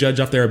 They're being judged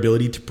off their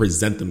ability to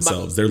present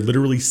themselves. They're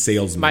literally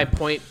salesmen.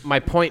 My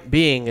point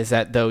being is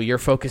that, though, you're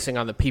focusing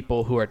on the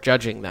people who are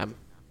judging them,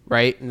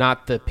 right?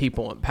 Not the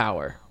people in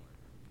power.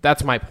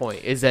 That's my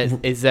point. Is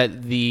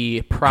that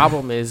the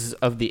problem is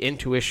of the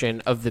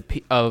intuition of the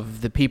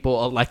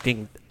people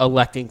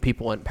electing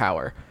people in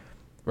power,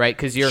 right?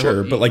 Because you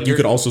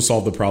could also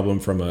solve the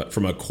problem from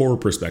a core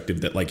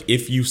perspective, that like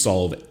if you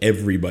solve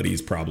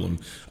everybody's problem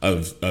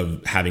of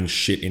having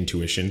shit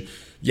intuition,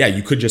 yeah,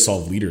 you could just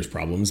solve leaders'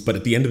 problems. But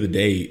at the end of the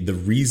day, the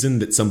reason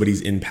that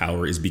somebody's in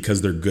power is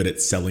because they're good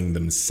at selling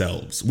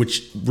themselves,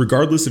 which,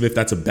 regardless of if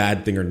that's a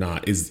bad thing or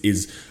not,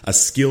 is a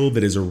skill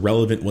that is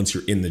irrelevant once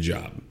you're in the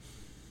job.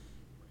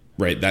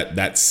 Right,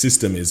 that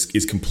system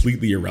is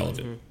completely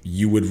irrelevant. Mm-hmm.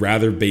 You would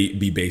rather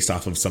be based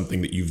off of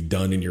something that you've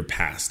done in your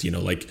past.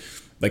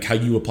 Like how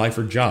you apply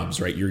for jobs,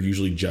 right? You're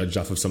usually judged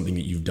off of something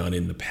that you've done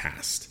in the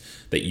past,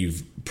 that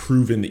you've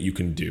proven that you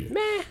can do.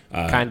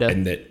 Kind of.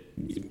 And that,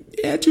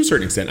 yeah, to a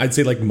certain extent, I'd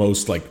say like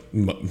most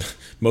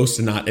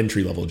not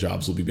entry level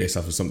jobs will be based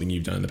off of something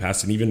you've done in the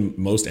past, and even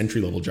most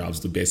entry level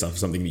jobs will be based off of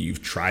something that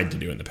you've tried to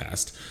do in the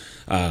past.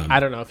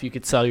 I don't know if you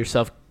could sell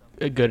yourself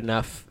good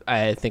enough.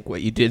 I think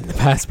what you did in the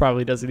past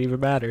probably doesn't even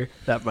matter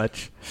that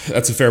much.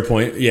 That's a fair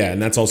point. Yeah,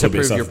 and that's also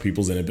based off of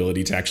people's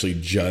inability to actually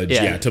judge.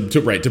 Yeah, to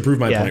prove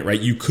my point.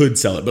 Right, you could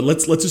sell it, but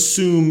let's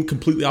assume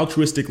completely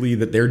altruistically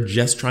that they're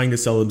just trying to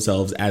sell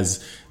themselves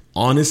as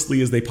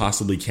honestly as they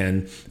possibly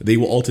can. They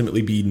will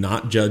ultimately be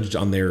not judged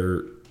on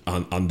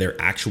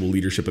their actual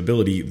leadership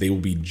ability. They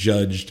will be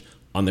judged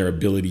on their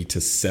ability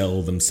to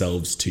sell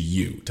themselves to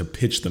you, to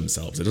pitch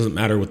themselves. It doesn't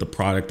matter what the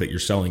product that you're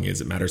selling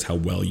is. It matters how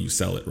well you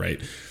sell it,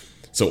 right?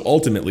 So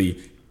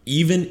ultimately,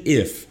 even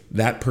if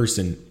that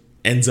person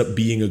ends up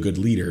being a good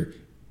leader,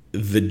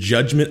 the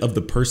judgment of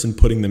the person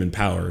putting them in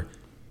power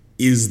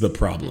is the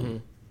problem.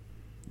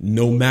 Mm-hmm.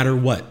 No matter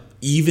what,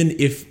 even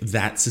if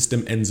that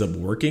system ends up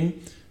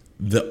working,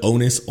 the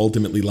onus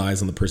ultimately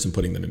lies on the person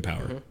putting them in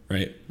power, mm-hmm.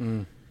 right?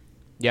 Mm.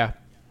 Yeah.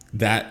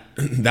 That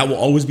will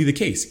always be the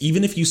case.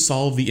 Even if you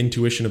solve the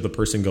intuition of the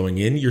person going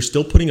in, you're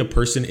still putting a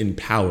person in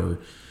power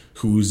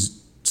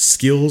whose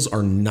skills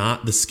are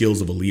not the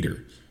skills of a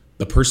leader.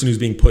 The person who's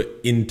being put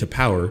into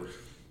power,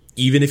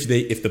 even if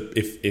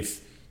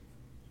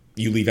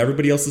you leave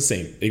everybody else the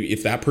same,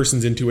 if that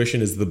person's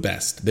intuition is the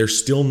best, they're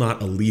still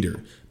not a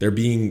leader. They're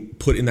being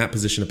put in that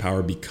position of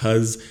power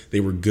because they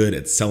were good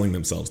at selling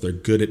themselves. They're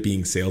good at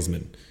being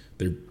salesmen.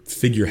 They're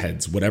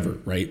figureheads, whatever,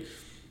 right?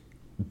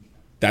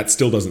 that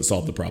still doesn't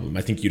solve the problem.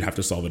 I think you'd have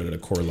to solve it at a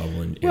core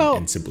level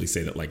and simply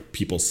say that like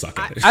people suck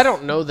at it. I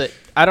don't know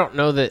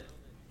that.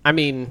 I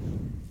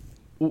mean,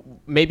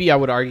 maybe I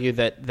would argue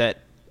that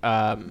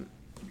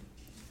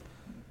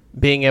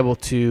being able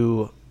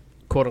to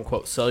quote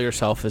unquote sell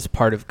yourself is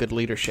part of good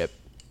leadership.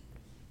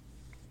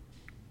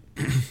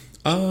 Yeah,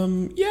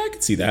 I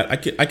could see that.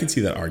 I could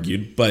see that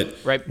argued, but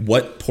right.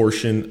 What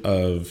portion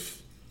of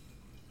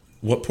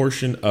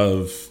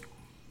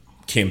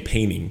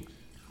campaigning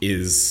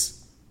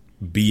is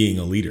being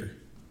a leader?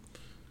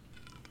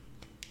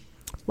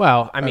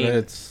 Well, I mean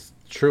it's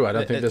true. I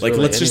don't think there's like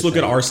really let's just look at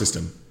anything. our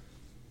system.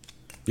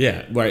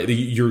 Yeah, right.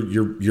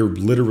 You're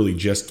literally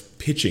just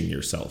pitching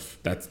yourself.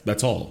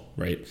 That's all,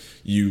 right?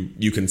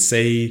 You can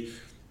say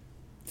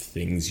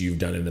things you've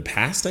done in the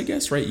past, I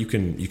guess, right? You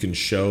can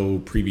show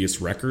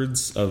previous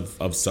records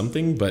of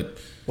something, but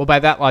well, by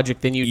that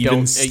logic, then you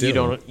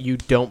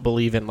don't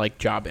believe in like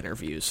job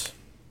interviews.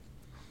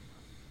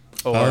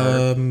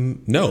 Or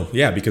no,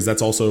 yeah, because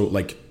that's also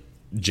like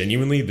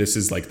genuinely this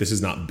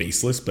is not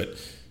baseless, but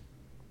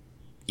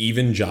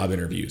even job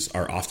interviews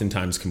are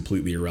oftentimes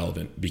completely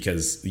irrelevant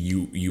because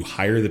you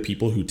hire the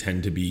people who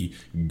tend to be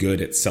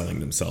good at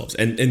selling themselves.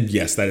 And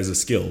yes, that is a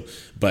skill,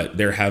 but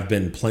there have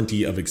been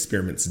plenty of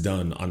experiments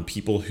done on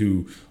people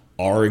who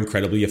are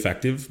incredibly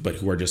effective, but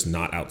who are just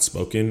not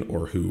outspoken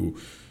or who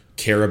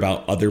care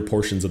about other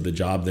portions of the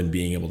job than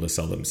being able to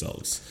sell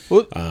themselves.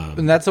 Well,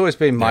 and that's always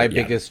been my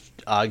biggest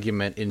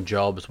argument in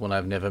jobs when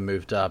I've never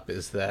moved up,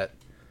 is that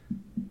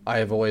I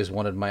have always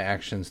wanted my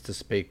actions to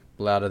speak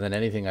louder than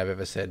anything I've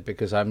ever said,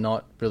 because I'm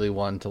not really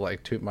one to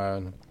like toot my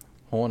own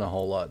horn a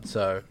whole lot.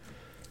 So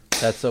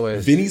that's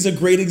always... Vinny's a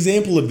great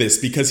example of this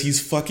because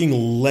he's fucking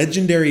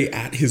legendary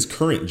at his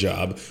current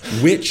job,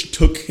 which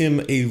took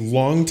him a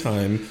long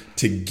time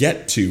to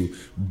get to,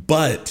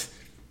 but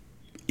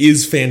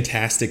is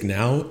fantastic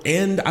now,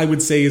 and I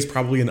would say is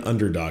probably an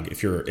underdog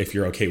if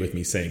you're okay with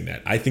me saying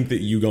that. I think that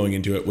you going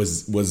into it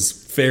was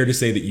fair to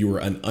say that you were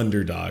an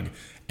underdog,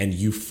 and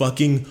you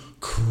fucking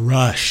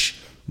crush,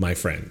 my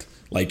friend.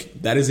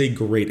 Like, that is a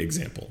great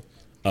example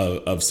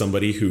of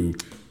somebody who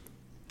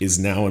is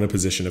now in a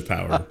position of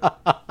power,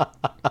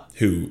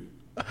 who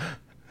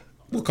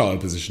we'll call it a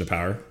position of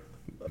power,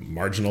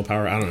 marginal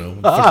power. I don't know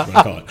what the fuck you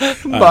want to call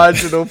it.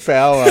 Marginal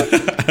power.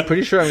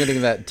 Pretty sure I'm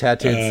getting that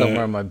tattooed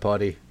somewhere on my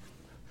body.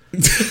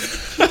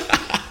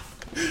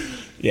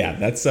 Yeah,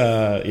 that's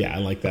I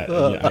like that.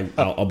 Yeah,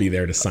 I'll be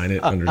there to sign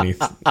it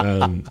underneath.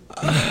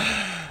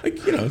 Like,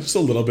 just a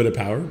little bit of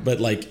power, but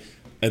like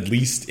at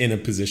least in a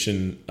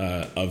position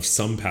of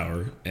some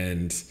power,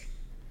 and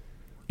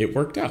it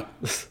worked out,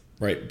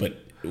 right?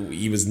 But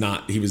he was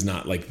not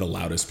like the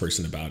loudest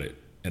person about it,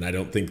 and I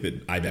don't think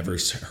that I've ever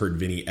heard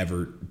Vinny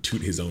ever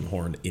toot his own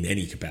horn in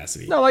any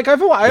capacity. No, like I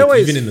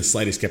always, even in the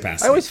slightest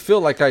capacity, I always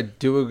feel like I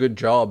do a good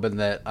job and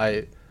that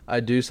I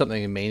do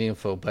something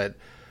meaningful. But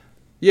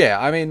yeah,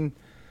 I mean,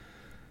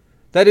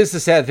 that is the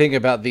sad thing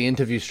about the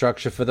interview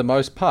structure for the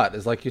most part,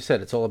 is like you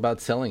said, it's all about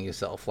selling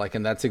yourself. Like,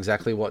 and that's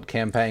exactly what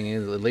campaigning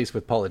is, at least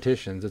with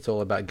politicians. It's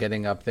all about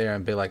getting up there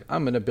and be like,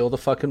 I'm going to build a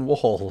fucking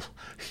wall.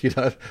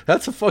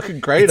 That's a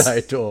fucking great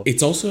idea.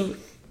 It's also,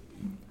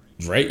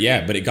 right,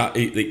 yeah, but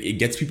it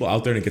gets people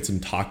out there and it gets them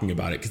talking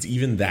about it, because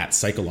even that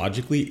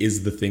psychologically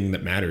is the thing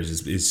that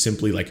matters, is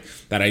simply like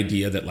that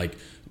idea that like,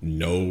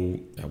 no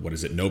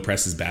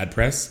press is bad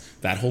press,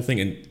 that whole thing.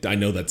 And I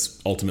know that's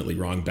ultimately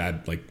wrong.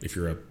 Bad, like if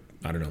you're a,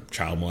 I don't know,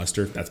 child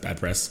molester, that's bad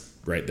press,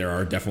 right? There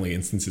are definitely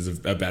instances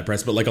of bad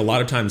press, but like a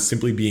lot of times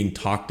simply being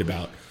talked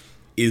about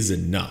is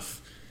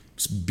enough.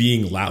 Just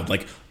being loud.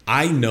 Like,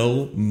 I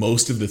know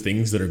most of the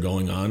things that are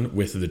going on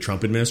with the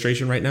Trump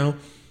administration right now.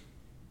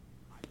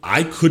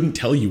 I couldn't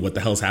tell you what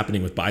the hell's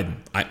happening with Biden.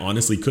 I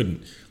honestly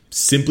couldn't,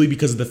 simply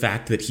because of the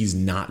fact that he's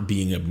not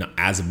being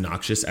as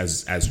obnoxious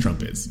as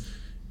Trump is.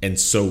 And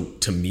so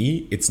to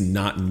me, it's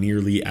not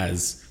nearly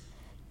as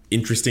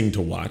interesting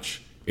to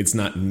watch. It's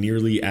not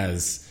nearly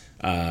as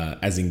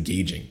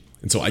engaging.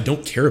 And so I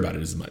don't care about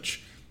it as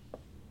much.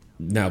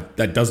 Now,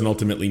 that doesn't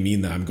ultimately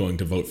mean that I'm going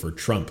to vote for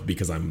Trump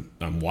because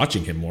I'm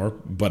watching him more,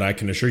 but I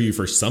can assure you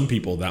for some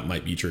people that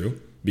might be true,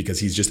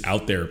 because he's just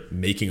out there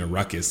making a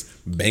ruckus,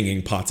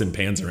 banging pots and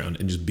pans around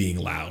and just being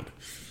loud.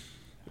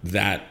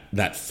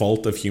 That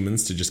fault of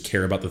humans to just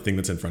care about the thing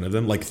that's in front of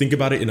them. Like, think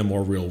about it in a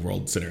more real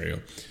world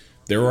scenario.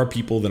 There are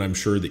people that I'm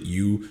sure that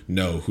you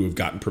know who have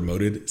gotten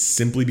promoted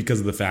simply because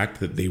of the fact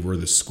that they were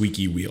the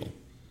squeaky wheel.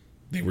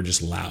 They were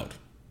just loud.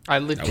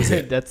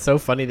 That's so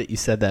funny that you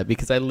said that,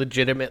 because I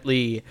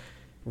legitimately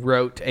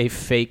wrote a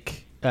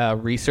fake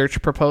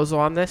research proposal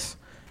on this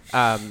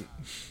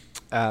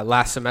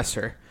last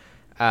semester.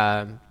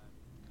 That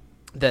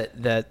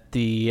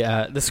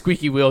the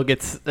squeaky wheel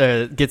gets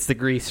the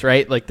grease,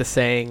 right? Like the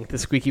saying, the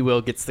squeaky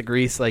wheel gets the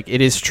grease. Like,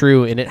 it is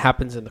true, and it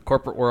happens in the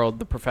corporate world,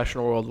 the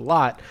professional world a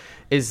lot,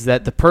 is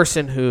that the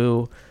person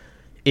who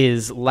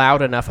is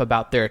loud enough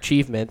about their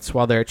achievements,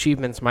 while their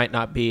achievements might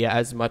not be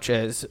as much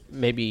as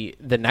maybe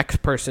the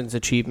next person's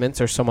achievements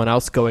or someone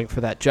else going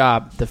for that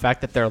job, the fact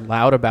that they're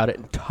loud about it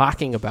and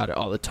talking about it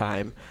all the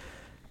time,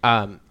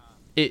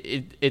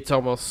 it's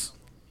almost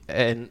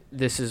and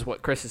this is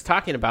what Chris is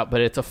talking about,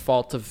 but it's a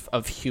fault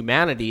of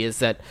humanity, is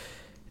that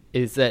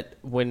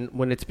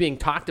when it's being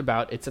talked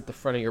about, it's at the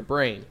front of your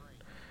brain,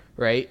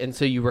 right? And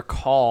so you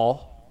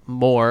recall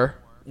more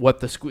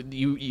what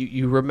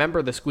you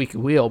remember the squeaky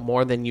wheel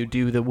more than you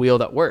do the wheel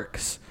that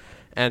works.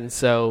 And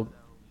so,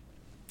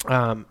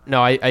 no,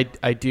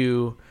 I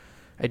do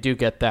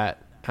get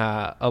that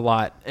a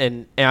lot.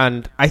 And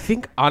I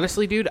think,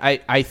 honestly, dude,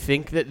 I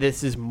think that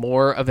this is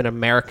more of an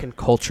American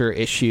culture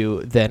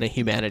issue than a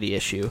humanity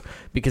issue,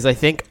 because I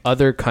think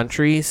other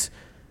countries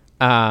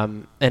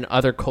and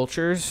other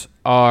cultures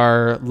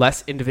are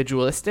less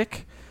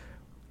individualistic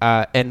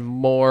and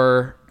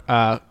more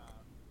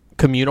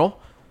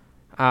communal,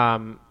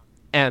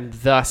 and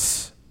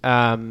thus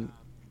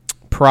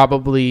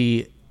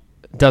probably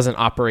doesn't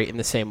operate in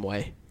the same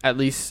way, at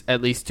least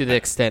to the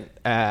extent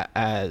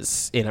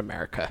as in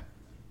America.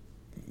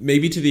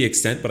 Maybe to the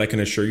extent, but I can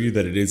assure you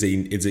that it is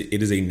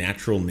a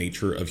natural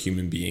nature of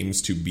human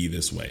beings to be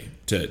this way,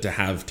 to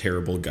have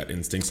terrible gut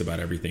instincts about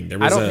everything. There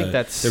was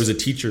a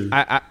teacher.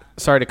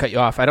 Sorry to cut you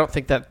off. I don't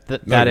think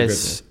that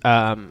is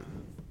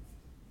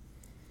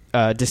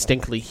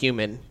distinctly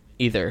human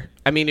either.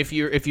 I mean, if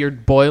you're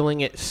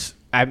boiling it,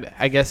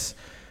 I guess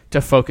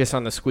to focus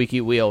on the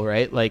squeaky wheel,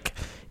 right? Like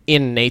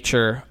in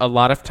nature, a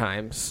lot of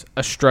times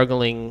a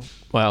struggling,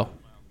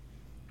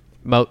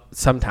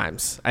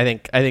 sometimes I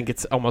think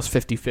it's almost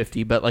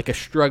 50-50, but like a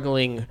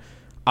struggling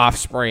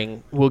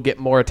offspring will get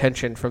more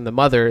attention from the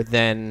mother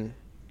than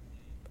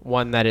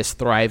one that is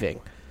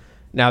thriving.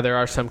 Now there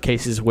are some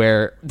cases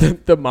where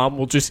the mom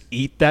will just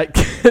eat that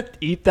kid.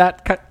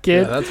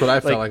 Yeah, that's what I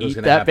felt like was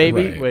going to happen. Eat that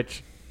baby, right.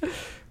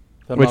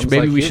 which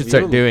maybe we should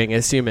start doing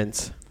as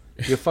humans.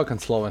 You're fucking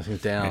slowing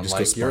things down.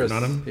 Like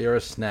you're a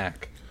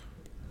snack.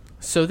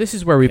 So this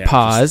is where we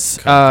pause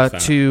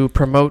to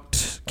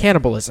promote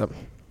cannibalism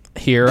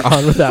here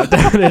on Without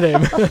Definite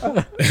Aim.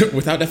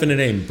 Without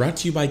Definite Aim, brought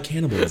to you by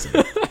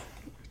cannibalism.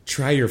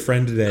 Try your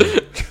friend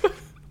today.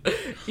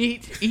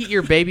 Eat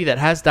your baby that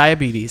has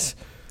diabetes.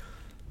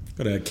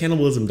 Go to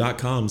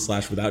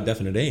cannibalism.com/without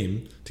definite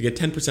aim to get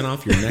 10%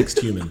 off your next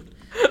human.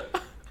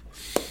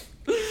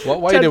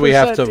 Why do we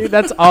have to? Dude,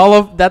 that's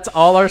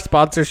all our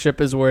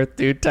sponsorship is worth,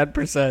 dude.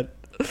 10%.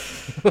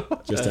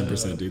 Just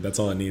 10%, dude. That's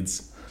all it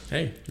needs.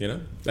 Hey,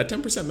 that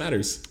 10%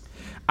 matters.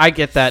 I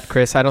get that,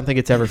 Chris. I don't think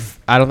it's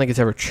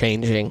ever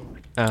changing.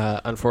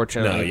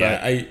 Unfortunately. No,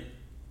 yeah,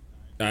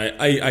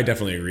 I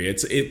definitely agree.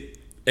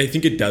 I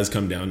think it does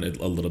come down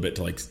a little bit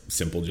to like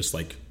simple, just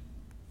like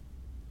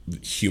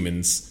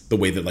humans, the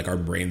way that like our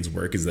brains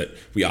work is that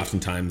we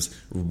oftentimes,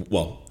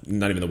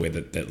 not even the way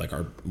that like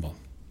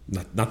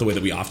not the way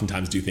that we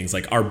oftentimes do things.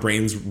 Like our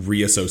brains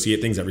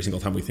reassociate things every single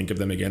time we think of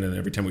them again, and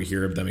every time we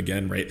hear of them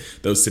again, right?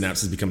 Those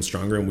synapses become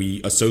stronger, and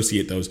we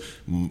associate those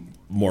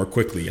more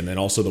quickly. And then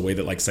also the way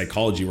that like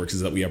psychology works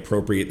is that we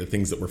appropriate the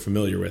things that we're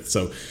familiar with.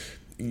 So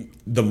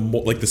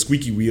the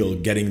squeaky wheel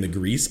getting the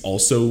grease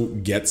also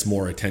gets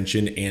more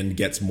attention and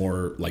gets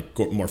more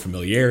more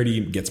familiarity,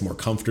 gets more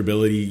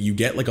comfortability. You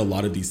get like a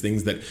lot of these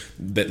things that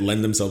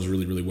lend themselves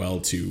really, really well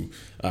to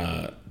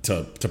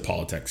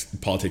politics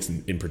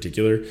in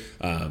particular.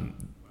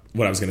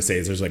 What I was going to say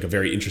is there's like a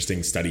very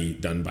interesting study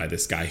done by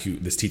this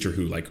teacher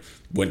who like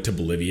went to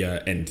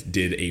Bolivia and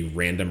did a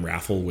random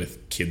raffle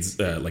with kids,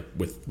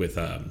 with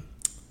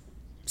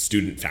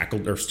student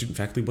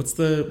faculty. What's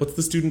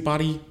the student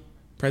body?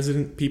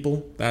 President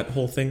people, that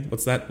whole thing.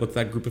 What's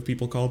that group of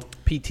people called?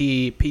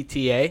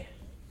 PTA?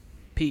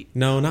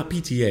 No, not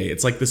PTA.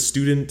 It's like the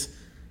student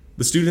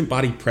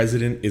body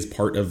president is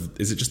part of.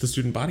 Is it just the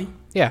student body?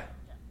 Yeah,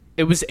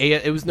 it was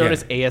known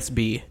as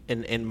ASB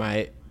in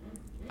my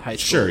high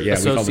school. Sure, yeah,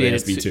 we called it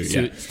ASB too.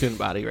 Yeah, student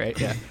body, right?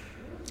 Yeah.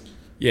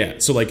 Yeah,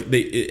 so like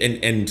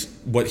and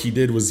what he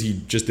did was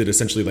he just did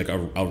essentially like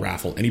a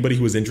raffle. Anybody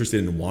who was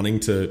interested in wanting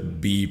to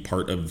be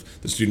part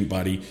of the student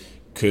body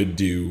could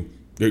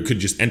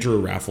just enter a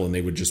raffle, and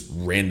they would just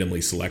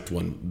randomly select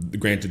one.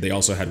 Granted, they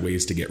also had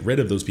ways to get rid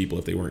of those people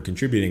if they weren't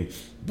contributing,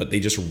 but they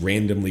just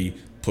randomly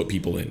put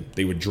people in.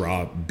 They would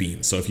draw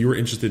beans. So if you were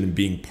interested in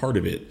being part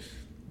of it,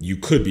 you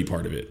could be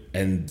part of it.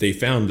 And they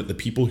found that the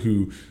people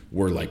who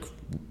were like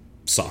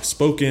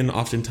soft-spoken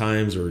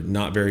oftentimes, or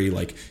not very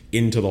like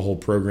into the whole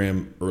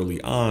program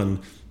early on,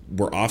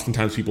 were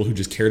oftentimes people who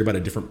just cared about a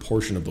different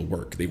portion of the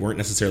work. They weren't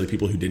necessarily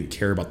people who didn't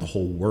care about the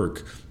whole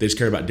work. They just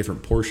cared about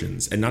different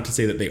portions. And not to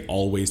say that they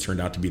always turned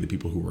out to be the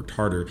people who worked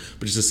harder,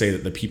 but just to say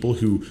that the people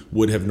who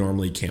would have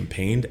normally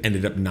campaigned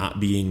ended up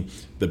not being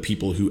the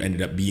people who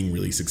ended up being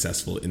really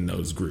successful in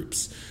those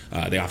groups.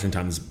 They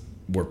oftentimes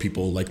were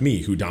people like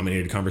me who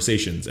dominated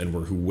conversations and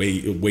were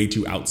way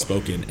too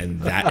outspoken,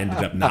 and that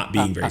ended up not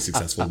being very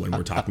successful when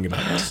we're talking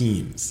about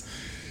teams.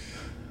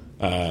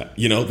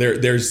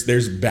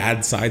 There's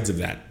bad sides of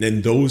that,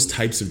 and those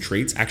types of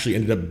traits actually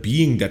ended up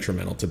being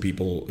detrimental to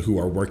people who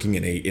are working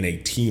in a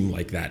team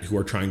like that, who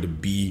are trying to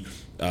be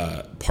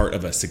part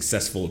of a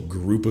successful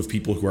group of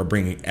people who are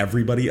bringing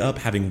everybody up,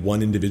 having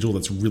one individual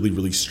that's really,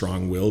 really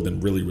strong-willed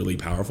and really, really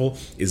powerful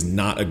is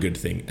not a good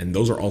thing. And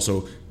those are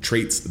also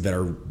traits that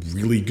are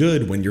really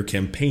good when you're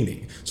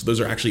campaigning. So those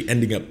are actually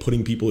ending up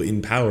putting people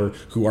in power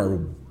who are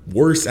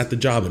worse at the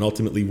job and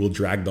ultimately will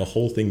drag the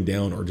whole thing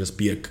down or just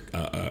be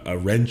a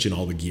wrench in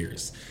all the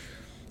gears.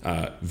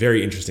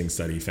 Very interesting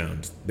study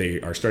found. They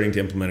are starting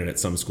to implement it at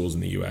some schools in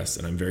the U.S.,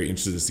 and I'm very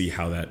interested to see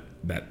how that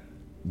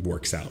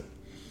works out.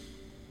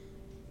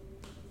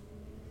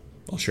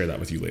 I'll share that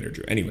with you later,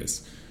 Drew.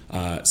 Anyways,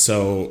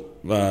 so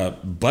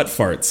butt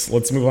farts.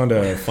 Let's move on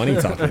to funny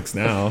topics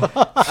now.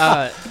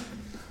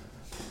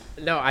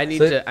 No, I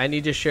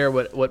need to share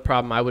what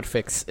problem I would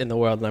fix in the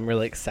world, and I'm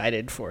really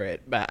excited for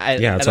it. But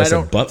that's why I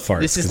said butt farts.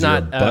 This is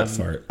not butt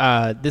fart.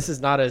 This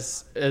is not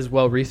as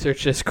well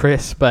researched as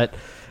Chris, but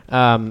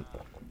I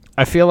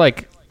feel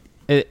like,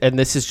 and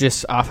this is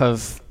just off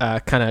of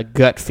kind of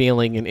gut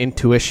feeling and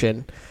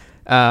intuition.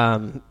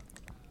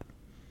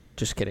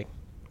 Just kidding,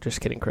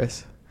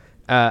 Chris.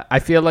 I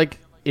feel like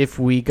if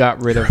we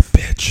got rid you're of a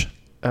bitch.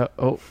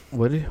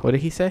 What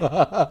did he say?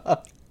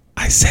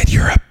 I said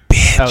you're a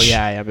bitch. Oh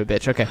yeah, I am a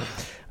bitch. Okay.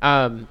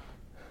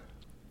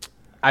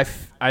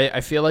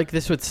 I feel like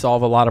this would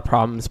solve a lot of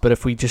problems, but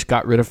if we just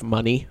got rid of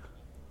money,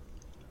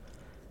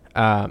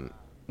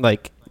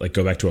 like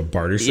go back to a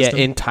barter system.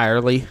 Yeah,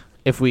 entirely.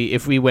 If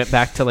we went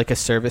back to like a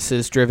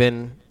services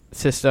driven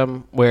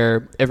system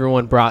where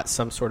everyone brought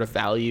some sort of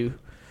value,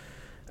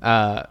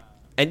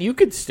 and you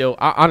could still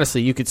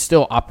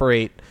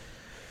operate.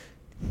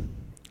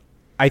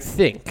 I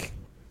think,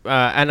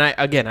 and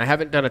I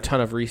haven't done a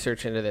ton of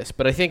research into this,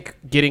 but I think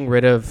getting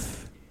rid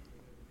of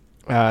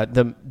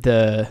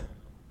the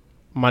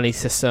money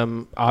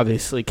system,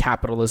 obviously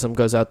capitalism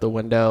goes out the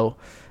window,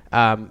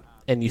 and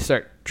you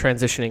start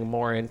transitioning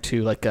more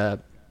into like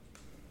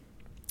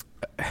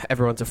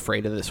everyone's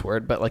afraid of this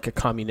word, but like a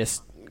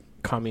communist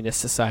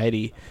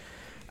society,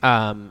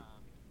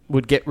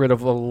 would get rid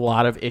of a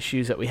lot of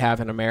issues that we have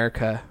in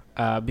America,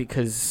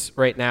 because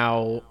right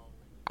now,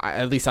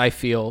 at least I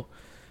feel,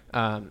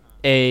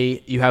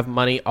 you have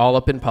money all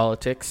up in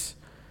politics,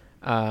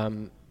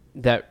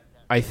 that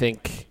I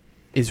think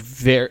is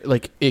very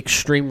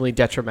extremely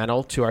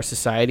detrimental to our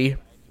society,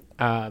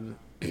 by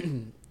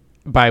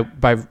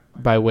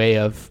way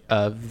of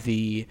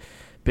the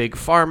big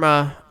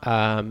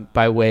pharma,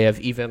 by way of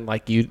even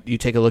like you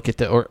take a look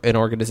at an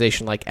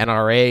organization like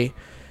NRA,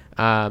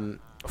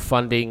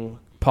 funding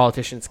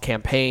politicians'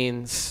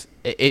 campaigns.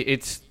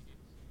 It's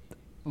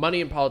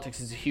money in politics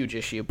is a huge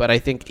issue, but I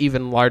think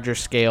even larger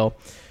scale,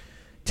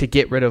 to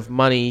get rid of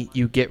money,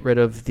 you get rid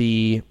of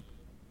the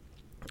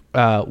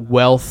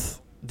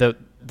wealth, the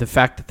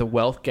fact that the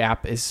wealth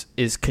gap is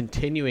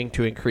continuing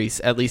to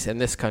increase, at least in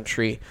this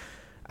country,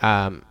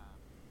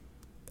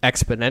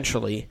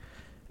 exponentially,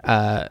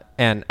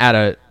 and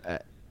at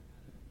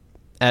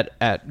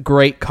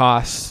great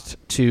cost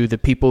to the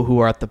people who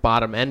are at the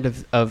bottom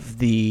end of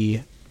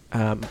the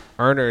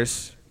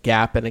earners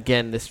gap. And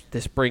again, this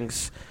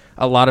brings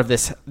a lot of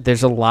this.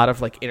 There's a lot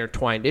of like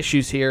intertwined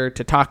issues here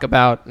to talk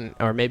about,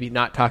 or maybe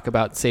not talk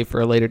about, save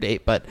for a later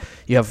date. But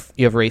you have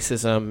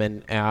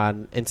racism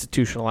and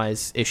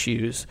institutionalized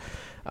issues.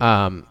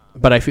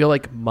 But I feel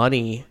like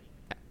money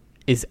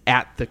is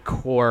at the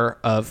core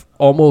of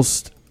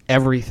almost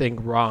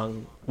everything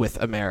wrong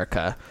with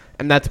America.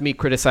 And that's me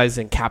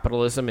criticizing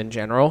capitalism in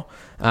general,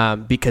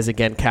 because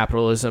again,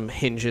 capitalism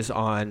hinges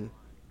on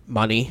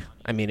money.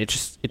 I mean, it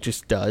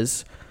just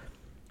does.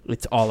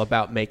 It's all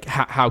about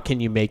how can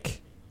you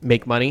make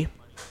money?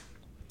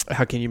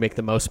 How can you make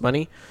the most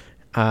money?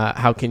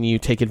 How can you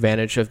take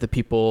advantage of the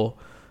people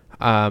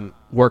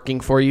working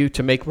for you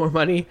to make more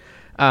money?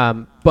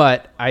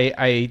 But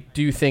I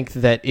do think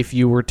that if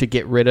you were to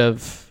get rid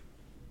of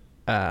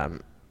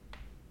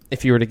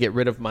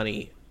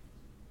money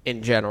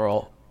in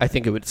general, I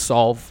think it would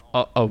solve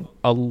I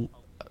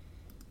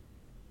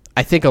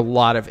think a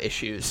lot of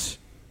issues,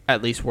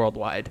 at least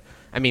worldwide.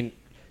 I mean,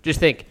 just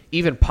think,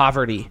 even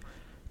poverty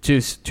to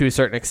a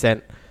certain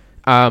extent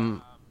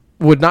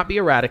would not be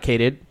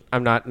eradicated.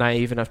 I'm not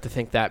naive enough to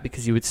think that,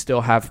 because you would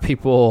still have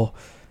people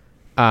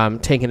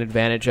taken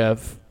advantage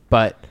of.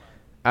 But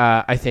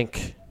I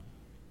think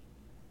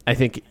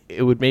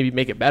it would maybe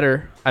make it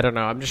better. I don't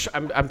know. I'm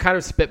kind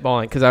of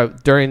spitballing,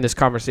 because during this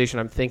conversation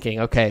I'm thinking,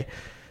 okay,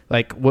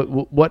 like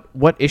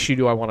what issue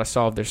do I want to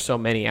solve? There's so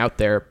many out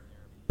there,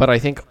 but I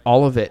think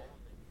all of it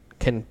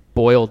can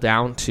boil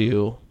down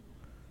to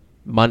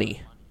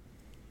money.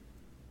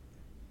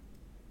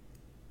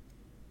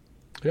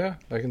 Yeah,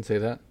 I can say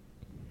that.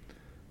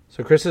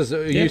 So Chris's,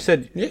 you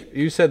said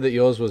that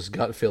yours was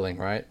gut feeling,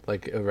 right?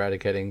 Like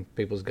eradicating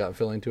people's gut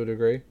feeling to a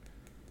degree.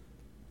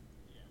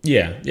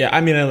 Yeah.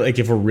 I mean, like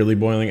if we're really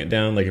boiling it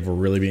down, like if we're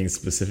really being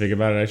specific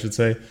about it, I should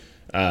say,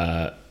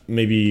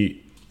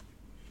 maybe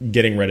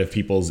getting rid of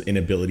people's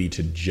inability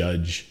to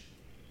judge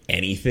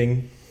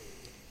anything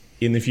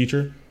in the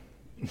future.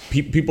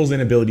 People's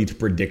inability to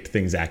predict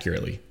things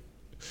accurately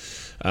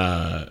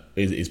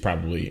is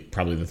probably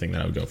the thing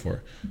that I would go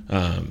for.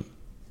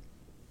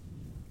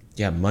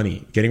 Yeah,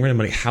 money. Getting rid of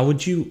money. How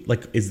would you,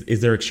 like,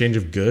 is there exchange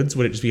of goods?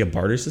 Would it just be a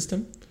barter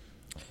system?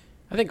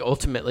 I think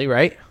ultimately,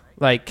 right?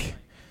 Like,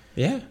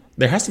 Yeah.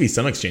 There has to be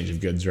some exchange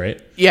of goods,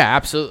 right? yeah,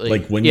 absolutely.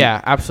 Like when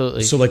yeah,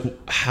 absolutely. So, like,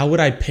 how would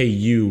I pay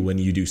you when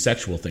you do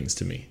sexual things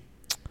to me?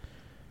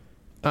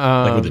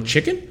 Like with a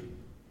chicken?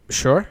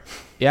 Sure.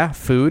 Yeah,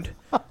 food.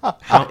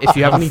 If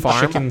you have a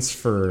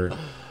farm,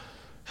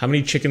 How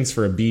many chickens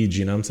for a beach?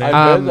 You know what I'm saying?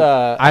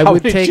 I how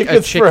would many take a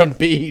chickens for a chicken-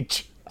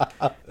 beach.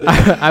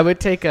 I would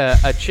take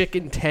a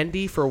chicken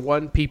tendy for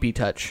one pee-pee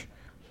touch.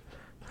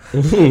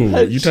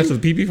 Ooh, you touch the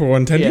pee-pee for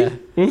 110? Yeah.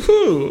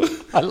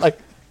 Woohoo! I like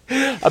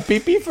a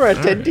pee-pee for a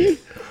tendy.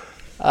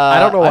 I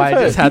don't know why I've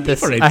I just heard had this.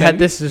 for a I had tendy.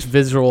 this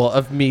visual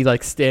of me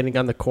like standing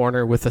on the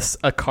corner with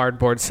a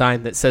cardboard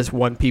sign that says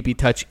one pee-pee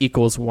touch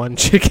equals one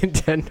chicken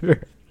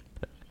tender.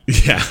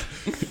 Yeah.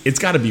 It's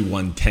got to be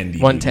 110.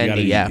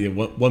 110, yeah.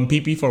 One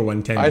pee-pee for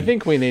 110. I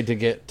think we need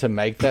to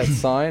make that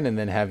sign and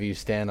then have you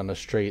stand on the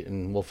street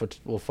and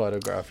we'll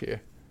photograph you.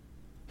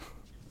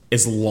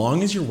 As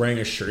long as you're wearing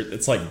a shirt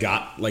that's like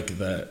got like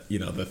the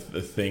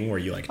thing where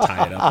you like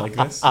tie it up like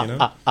this, you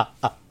know?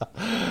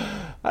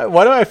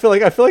 Why do I feel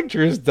like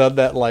Drew's done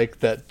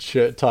that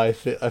shirt tie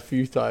a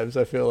few times?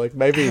 I feel like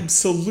maybe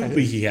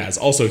Absolutely he has.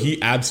 Also,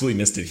 he absolutely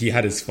missed it. He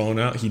had his phone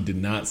out. He did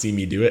not see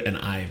me do it, and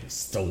I'm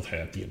so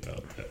happy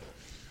about that.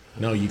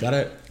 No, you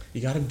gotta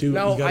do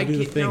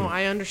the thing. No,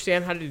 I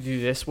understand how to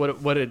do this.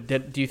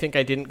 Do you think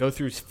I didn't go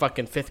through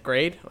fucking 5th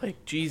grade?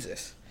 Like,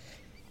 Jesus.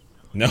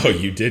 No,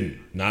 you didn't.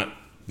 Not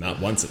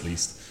once at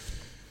least.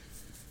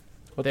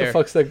 what There. the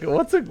fuck's that?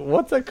 What's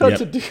that got Yep.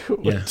 to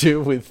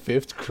do with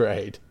 5th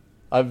grade?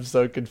 I'm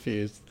so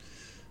confused.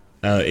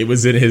 It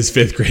was in his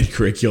 5th grade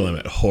curriculum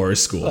at horror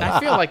school. I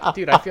feel like Got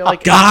him.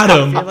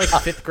 I feel like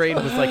 5th grade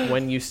was like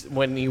when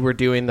you were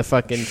doing the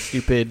fucking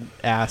stupid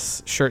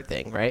ass shirt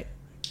thing, right?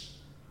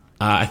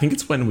 I think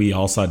it's when we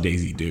all saw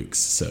Daisy Dukes.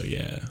 So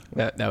yeah.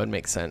 That would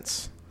make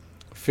sense.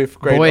 5th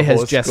grade. Boy, at has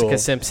horse Jessica school.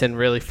 Simpson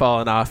really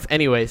fallen off.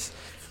 Anyways,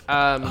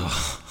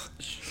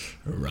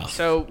 Rough.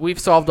 so we've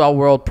solved all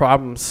world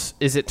problems.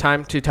 Is it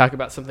time to talk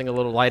about something a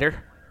little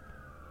lighter?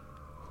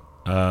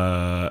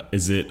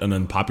 Is it an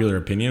unpopular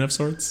opinion of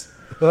sorts?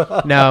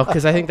 No,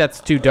 because I think that's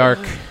too dark.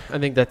 I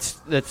think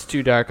that's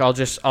too dark. I'll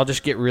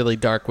just get really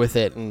dark with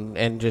it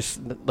and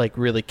just like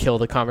really kill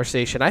the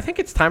conversation. I think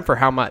it's time for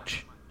How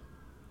Much.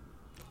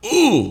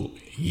 Ooh,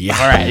 yeah.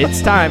 All right,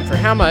 it's time for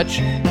How Much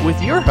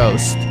with your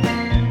host,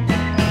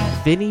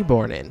 Vinny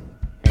Bornin.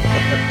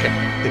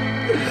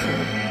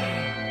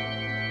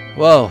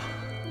 Well,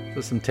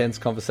 there's some tense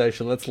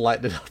conversation. Let's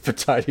lighten it up a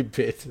tiny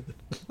bit.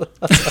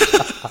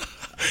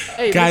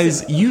 Hey,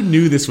 Guys, listen, you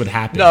knew this would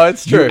happen. No,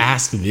 it's true. You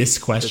asked this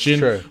question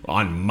true.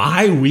 on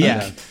my week.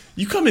 Yeah.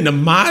 You come into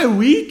my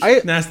week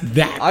and ask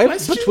that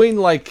question? Between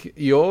like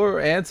your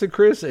answer,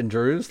 Chris, and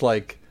Drew's,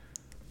 like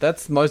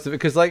that's most of it.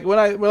 Because like when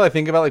I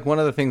think about like one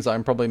of the things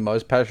I'm probably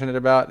most passionate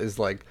about is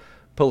like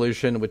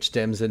pollution, which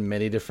stems in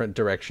many different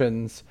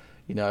directions.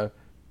 You know,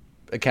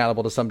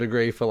 accountable to some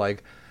degree for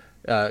like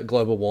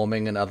global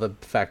warming and other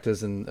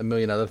factors and a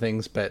million other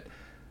things. But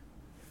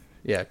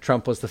yeah,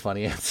 Trump was the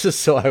funny answer,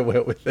 so I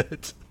went with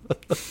it.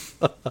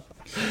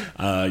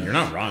 You're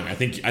not wrong. I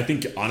think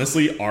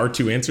honestly, our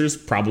two answers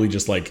probably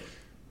just like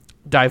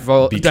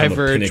diverge become a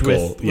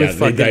pinnacle. with They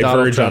fucking Donald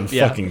diverge on Trump.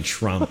 Yeah. fucking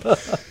Trump.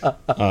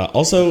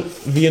 Also,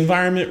 the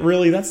environment,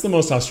 really, that's the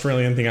most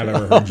Australian thing I've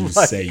ever heard you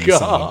say, you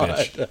son of a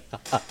bitch.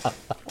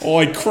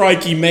 Oi,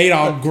 crikey, mate,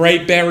 our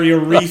Great Barrier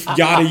Reef,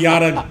 yada,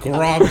 yada,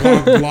 grog,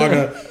 glog,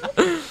 glogga.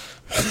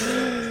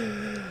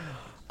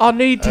 I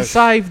need to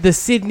save the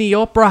Sydney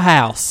Opera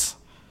House.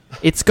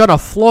 It's gonna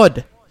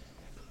flood.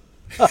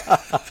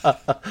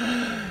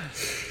 I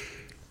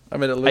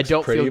mean, it looks I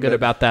don't pretty, feel good but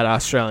about that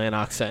Australian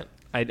accent.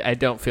 I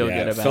don't feel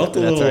Yeah, good it about felt it.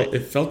 a That's little. all right.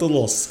 It felt a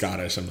little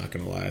Scottish. I'm not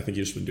gonna lie. I think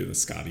you've just been doing the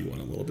Scotty one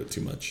a little bit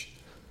too much.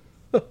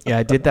 Yeah,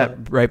 I did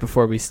that right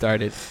before we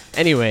started.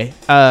 Anyway,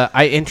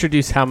 I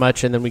introduced How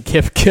Much, and then we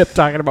kept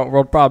talking about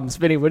world problems.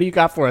 Vinny, what do you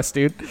got for us,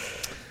 dude?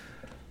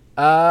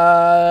 I'm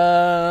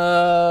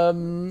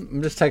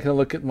just taking a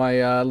look at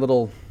my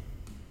little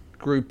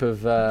group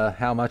of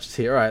how much is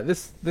here. All right,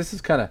 this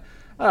is kind of.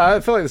 I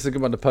feel like this is a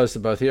good one to post to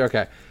both here.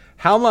 Okay,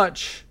 how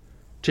much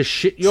to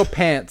shit your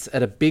pants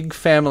at a big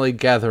family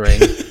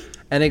gathering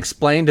and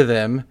explain to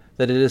them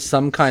that it is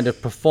some kind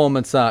of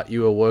performance art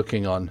you are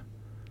working on?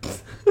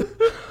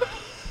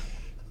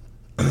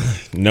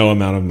 No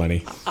amount of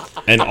money,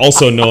 and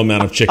also no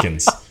amount of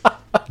chickens.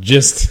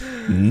 Just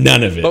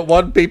none of it. But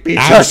one PP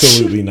touch.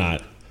 Absolutely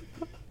not.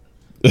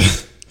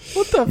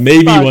 What the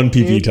Maybe fuck, one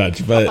PP dude?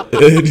 touch, but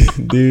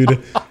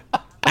dude,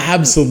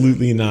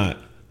 absolutely not.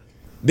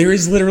 There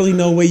is literally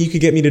no way you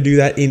could get me to do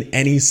that in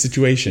any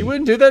situation. You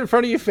wouldn't do that in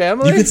front of your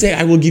family? You could say,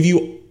 I will give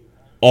you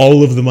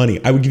all of the money.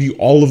 I would give you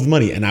all of the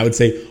money. And I would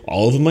say,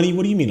 all of the money?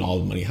 What do you mean all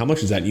of the money? How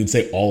much is that? And you'd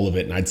say all of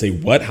it. And I'd say,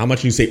 what? How much?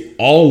 And you'd say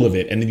all of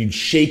it. And then you'd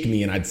shake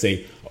me and I'd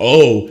say,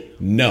 oh,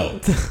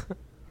 no.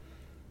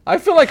 I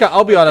feel like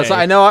I'll be honest.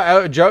 Okay. I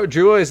know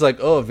Drew always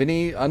like, oh,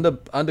 Vinny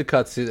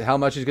undercuts how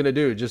much he's gonna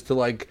do just to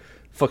like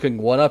fucking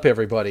one up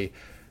everybody.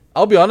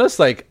 I'll be honest,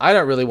 like, I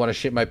don't really want to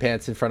shit my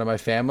pants in front of my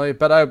family,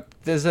 but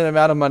there's an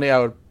amount of money I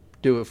would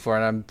do it for,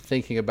 and I'm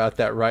thinking about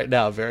that right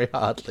now very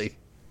hardly.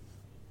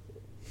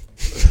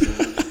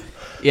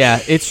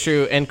 Yeah, it's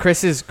true. And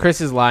Chris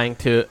is lying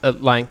to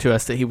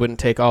us that he wouldn't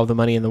take all the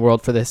money in the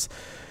world for this.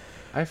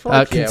 I feel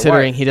like,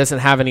 considering he doesn't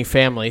have any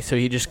family, so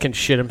he just can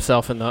shit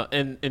himself in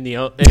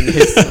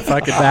his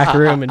fucking back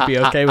room and be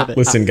okay with it.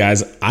 Listen,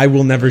 guys, I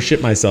will never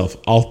shit myself.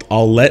 I'll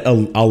let a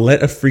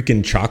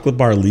freaking chocolate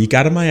bar leak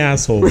out of my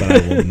asshole, but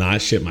I will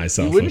not shit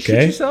myself. You wouldn't okay?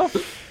 shit yourself?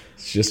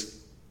 It's just.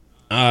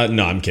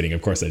 No, I'm kidding.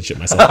 Of course I'd shit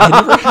myself. I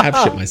never have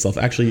shit myself.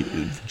 Actually,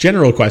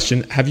 general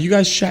question: have you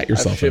guys shat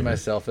yourself? I've shit ever?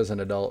 myself as an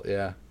adult.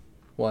 Yeah,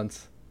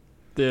 once.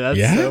 Dude,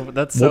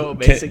 that's Well, so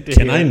amazing to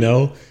hear. Can I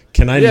know?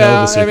 Can I know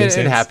the circumstance? I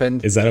mean, it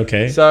happened. Is that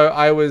okay? So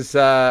I was,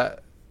 I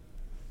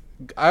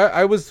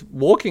was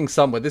walking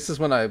somewhere. This is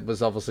when I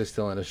was obviously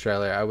still in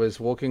Australia. I was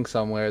walking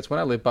somewhere. It's when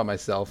I lived by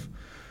myself.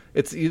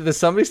 There's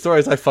so many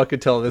stories I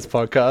fucking tell in this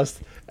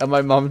podcast, and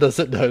my mum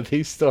doesn't know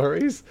these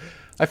stories.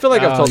 I feel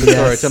like I've told this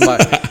story to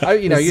my,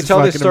 you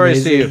tell these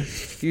stories amazing.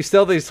 to you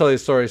tell these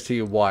stories to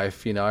your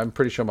wife. You know, I'm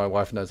pretty sure my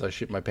wife knows I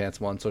shit my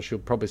pants once, so she'll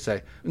probably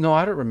say, "No,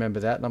 I don't remember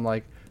that," and I'm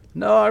like,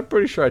 "No, I'm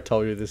pretty sure I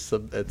told you this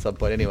at some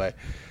point." Anyway.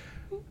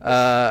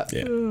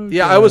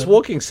 I was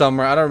walking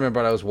somewhere. I don't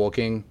remember what I was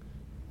walking.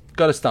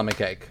 Got a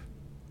stomach ache.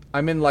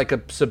 I'm in like a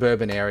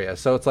suburban area,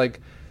 so it's like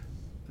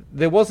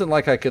there wasn't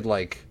like I could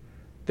like.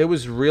 There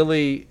was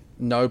really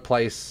no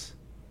place.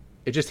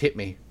 It just hit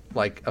me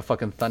like a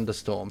fucking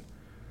thunderstorm,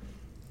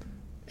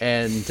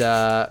 and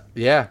I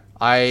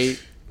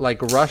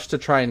like rushed to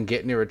try and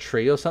get near a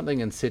tree or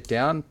something and sit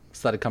down.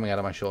 Started coming out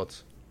of my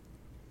shorts.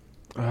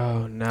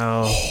 Oh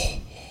no.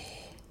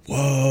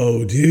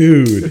 Whoa,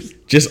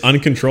 dude. Just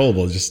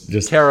uncontrollable.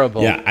 Just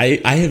terrible. Yeah,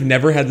 I have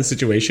never had the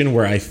situation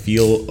where I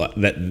feel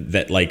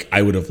that like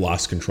I would have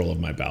lost control of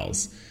my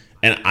bowels.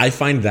 And I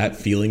find that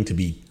feeling to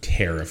be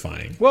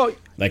terrifying. Well,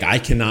 like I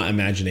cannot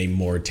imagine a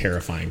more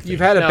terrifying thing.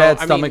 You've had a bad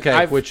stomach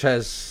ache which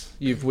has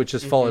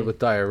followed with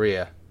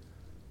diarrhea.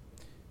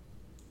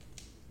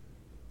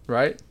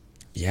 Right?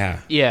 Yeah.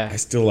 Yeah. I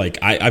still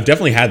I've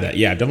definitely had that.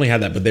 Yeah, I've definitely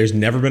had that. But there's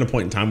never been a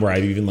point in time where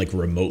I've even like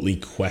remotely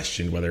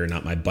questioned whether or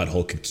not my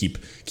butthole could keep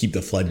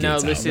the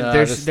floodgates out. Listen,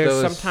 there's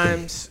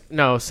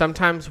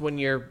sometimes when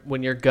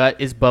your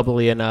gut is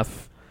bubbly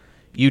enough,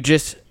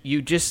 it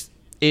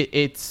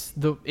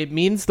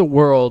means the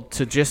world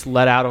to just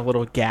let out a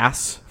little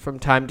gas from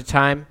time to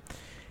time.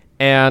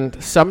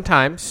 And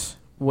sometimes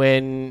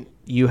when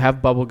you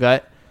have bubble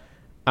gut,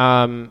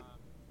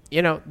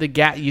 the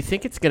gas, you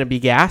think it's going to be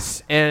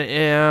gas,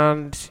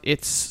 and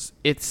it's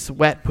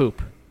wet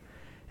poop.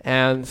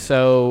 And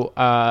so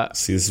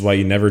see, this is why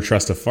you never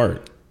trust a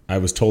fart. I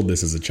was told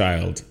this as a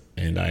child,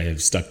 and I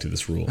have stuck to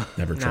this rule: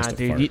 never trust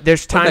a fart.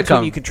 There's times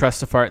when you can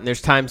trust a fart, and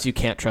there's times you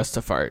can't trust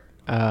a fart.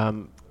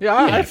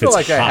 I feel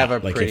like I have a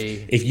like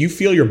pretty. If you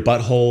feel your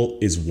butthole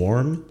is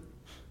warm,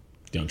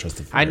 don't trust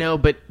the fart. I know,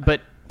 but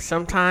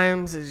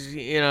sometimes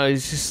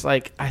it's just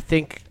like I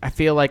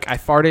feel like I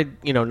farted,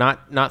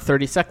 not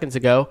 30 seconds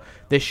ago.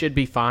 This should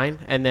be fine,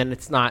 and then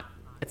it's not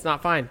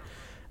fine.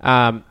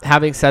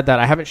 Having said that,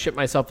 I haven't shit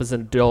myself as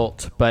an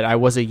adult, but I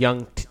was a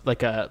young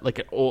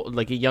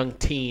young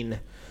teen.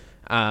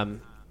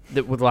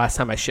 That was the last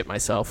time I shit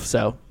myself.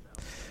 So,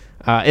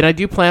 and I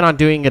do plan on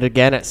doing it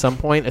again at some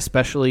point,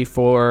 especially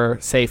for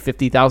say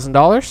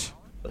 $50,000.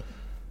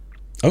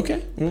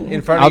 Okay,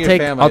 in front of your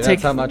family.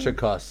 That's how much it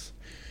costs.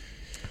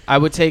 I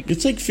would take.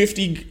 It's like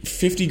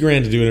 50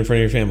 grand to do it in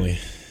front of your family.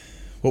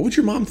 What would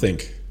your mom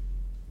think?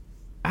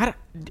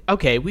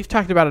 Okay, we've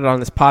talked about it on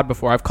this pod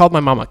before. I've called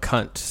my mom a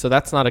cunt, so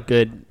that's not a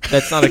good.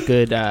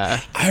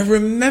 I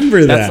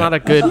remember that. That's not a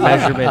good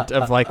measurement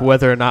of like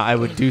whether or not I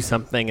would do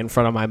something in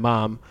front of my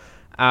mom.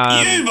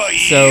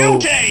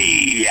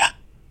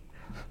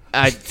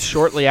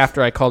 Shortly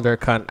after I called her a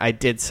cunt, I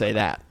did say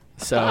that.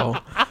 So.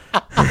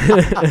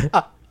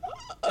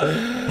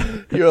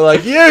 You're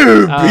like,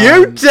 you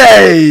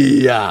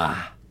beauty.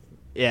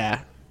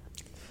 Yeah.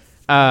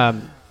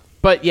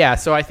 But yeah,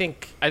 so I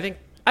think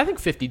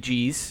 50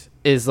 G's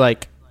is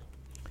like,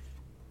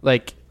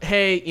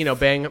 hey,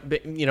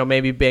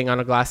 maybe bang on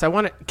a glass.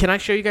 Can I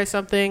show you guys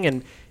something?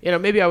 And,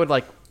 maybe I would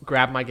like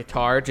grab my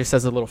guitar just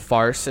as a little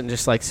farce and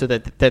just like, so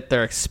that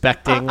they're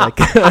expecting like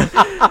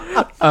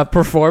a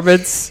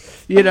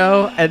performance,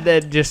 and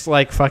then just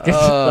like fucking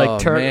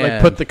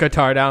like put the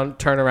guitar down,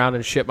 turn around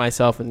and shit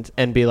myself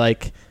and be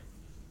like,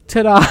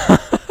 ta-da.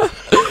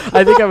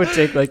 I think I would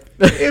take like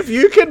if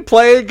you can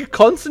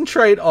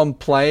concentrate on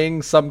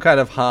playing some kind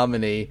of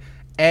harmony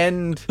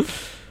and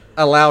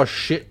allow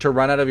shit to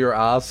run out of your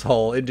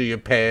asshole into your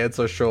pants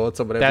or shorts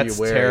or whatever you're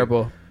wearing. That's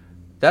terrible.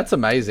 That's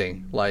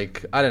amazing.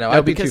 Like, I don't know.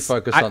 I'd be too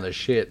focused on the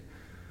shit.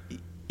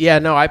 Yeah,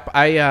 no,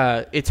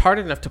 I it's hard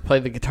enough to play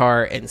the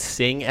guitar and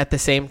sing at the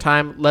same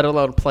time, let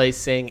alone play,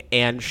 sing,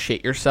 and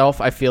shit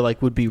yourself. I feel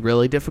like would be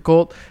really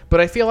difficult.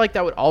 But I feel like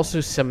that would also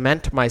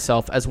cement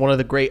myself as one of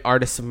the great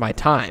artists of my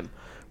time,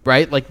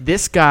 right? Like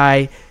this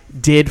guy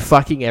did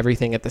fucking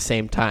everything at the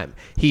same time.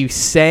 He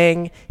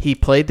sang, he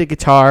played the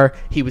guitar,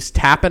 he was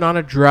tapping on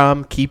a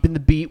drum, keeping the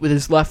beat with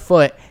his left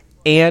foot,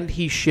 and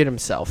he shit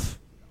himself.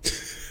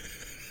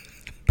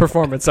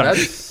 Performance art.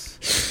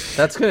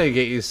 That's gonna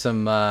get you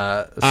some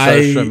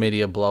social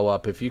media blow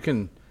up if you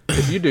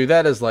do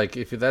that as like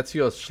if that's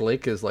your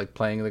schlick is like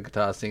playing the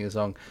guitar, singing a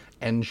song,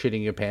 and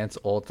shitting your pants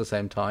all at the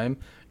same time.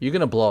 You're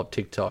gonna blow up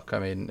TikTok. I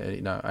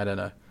mean, I don't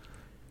know.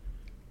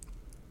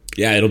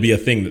 Yeah, it'll be a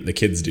thing that the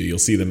kids do. You'll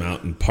see them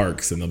out in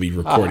parks and they'll be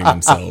recording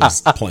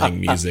themselves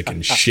playing music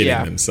and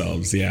shitting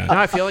themselves. Yeah. No,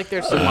 I feel like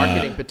there's some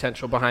marketing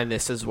potential behind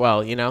this as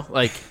well.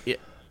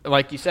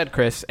 Like you said,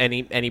 Chris,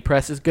 any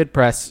press is good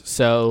press.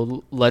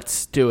 So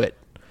let's do it.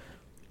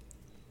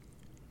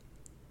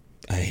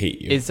 I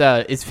hate you.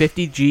 Is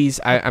 50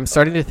 G's? I'm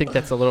starting to think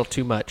that's a little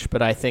too much,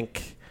 but I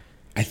think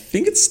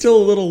it's still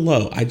a little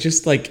low. I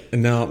just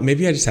no,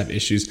 maybe I just have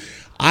issues.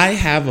 I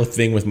have a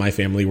thing with my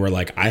family where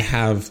like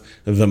I'm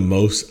the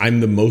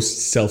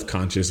most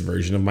self-conscious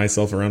version of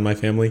myself around my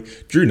family.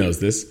 Drew knows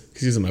this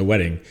because he was at my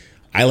wedding.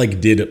 I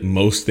did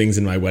most things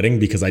in my wedding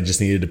because I just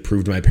needed to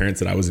prove to my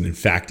parents that I was in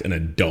fact an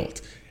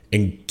adult.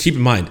 And keep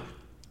in mind,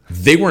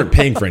 they weren't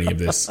paying for any of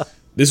this.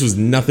 This was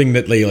nothing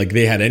that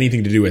they had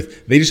anything to do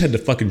with. They just had to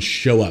fucking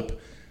show up.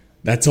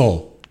 That's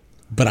all.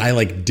 But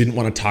I didn't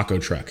want a taco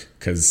truck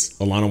because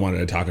Alana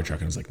wanted a taco truck,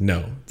 and I was like,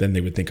 no. Then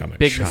they would think I'm a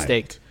big child.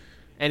 Mistake.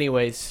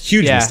 Anyways,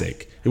 huge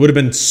mistake. It would have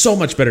been so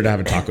much better to have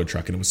a taco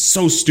truck, and it was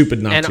so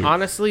stupid not to. And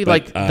honestly,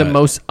 the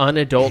most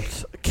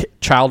unadult,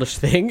 childish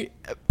thing,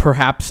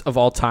 perhaps of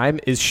all time,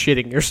 is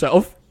shitting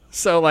yourself.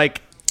 So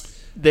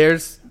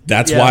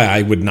That's why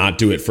I would not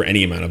do it for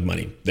any amount of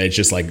money. It's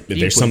just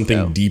there's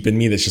something deep in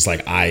me that's just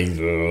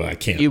I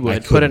can't. You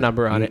would put a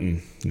number on it.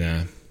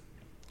 Nah.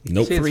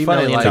 Nope. See, it's $3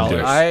 funny,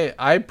 million.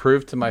 I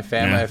proved to my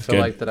family I feel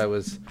good. like that I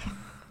was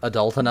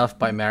adult enough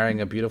by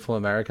marrying a beautiful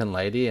American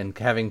lady and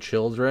having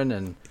children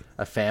and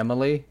a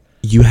family.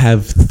 You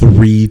have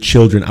 3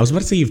 children. I was about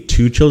to say you have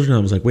 2 children. I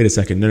was like, wait a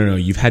second. No.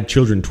 You've had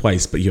children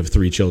twice, but you have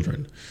 3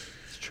 children.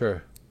 It's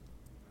true.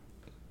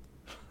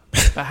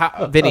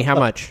 Vinny, how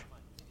much?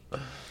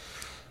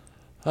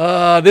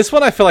 This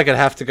one I feel like I'd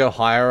have to go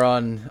higher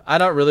on. I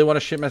don't really want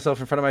to shit myself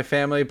in front of my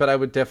family, but I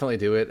would definitely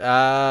do it.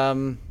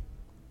 $4,000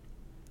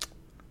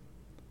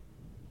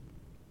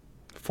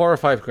 or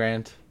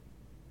 $5,000.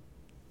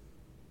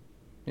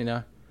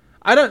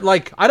 I don't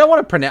want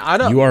to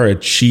pronounce. You are a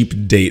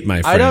cheap date,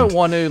 my friend. I don't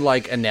want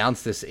to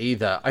announce this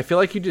either. I feel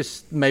like you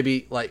just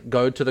maybe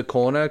go to the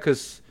corner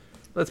because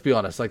let's be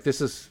honest, this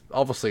is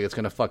obviously it's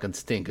gonna fucking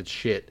stink. It's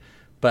shit,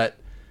 but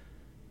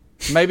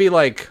maybe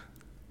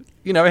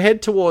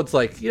head towards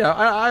I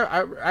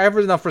have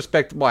enough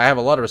respect. Well, I have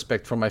a lot of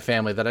respect for my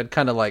family that I'd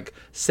kind of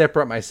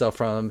separate myself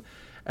from them,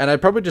 and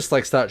I'd probably just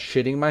start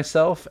shitting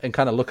myself and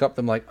kind of look up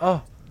them what?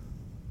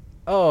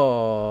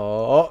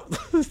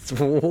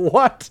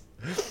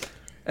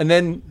 And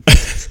then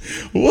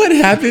what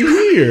happened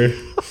here?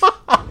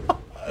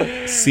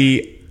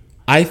 See,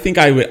 I think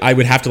I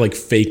would have to like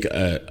fake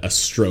a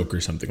stroke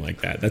or something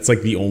like that. That's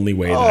like the only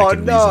way that I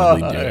can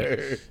reasonably do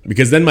it.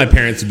 Because then my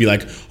parents would be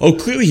like, "Oh,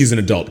 clearly he's an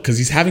adult because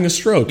he's having a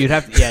stroke." You'd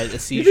have a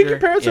seizure. You think your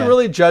parents would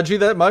really judge you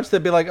that much?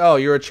 They'd be like, "Oh,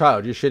 you're a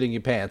child. You're shitting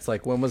your pants."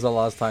 Like, when was the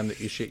last time that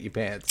you shit your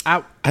pants?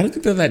 I don't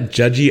think they're that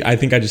judgy. I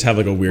think I just have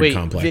like a weird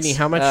complex. Vinny,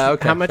 how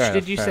much? How much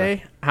did you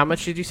say? How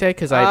much did you say?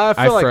 Because I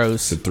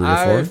froze. So 3 or 4.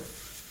 I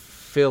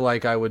feel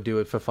like I would do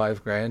it for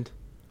 $5,000.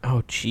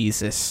 Oh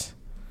Jesus!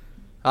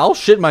 I'll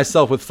shit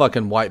myself with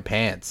fucking white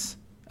pants.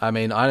 I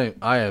mean, I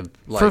have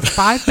like for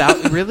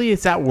 $5,000. Really,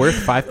 is that worth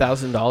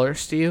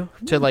 $5,000 to you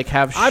to like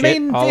have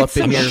shit all up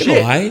in your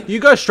shit.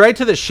 You go straight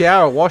to the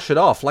shower, wash it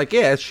off. Like,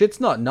 yeah, shit's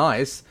not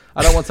nice.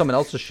 I don't want someone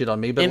else to shit on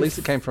me, but at least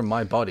it came from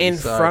my body. In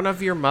front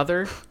of your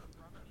mother.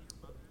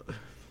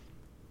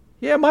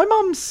 Yeah, my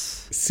mom's.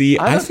 See,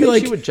 I don't feel think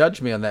like she would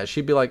judge me on that.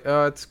 She'd be like,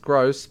 "Oh, it's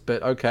gross,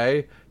 but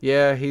okay.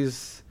 Yeah,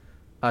 he's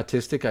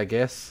artistic, I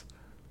guess."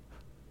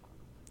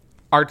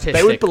 Artistic.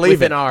 They would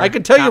believe it. I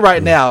can tell you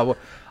right now.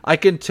 I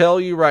can tell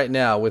you right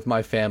now with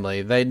my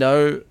family, they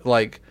know.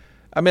 Like,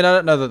 I mean, I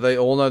don't know that they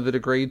all know the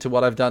degree to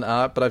what I've done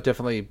art, but I've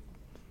definitely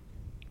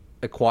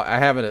I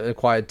have an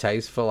acquired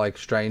taste for like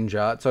strange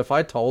art. So if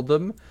I told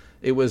them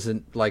it was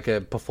like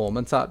a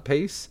performance art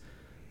piece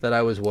that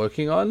I was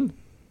working on,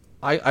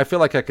 I feel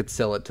like I could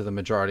sell it to the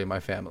majority of my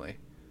family.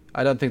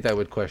 I don't think they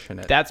would question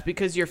it. That's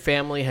because your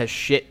family has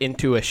shit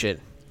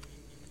intuition.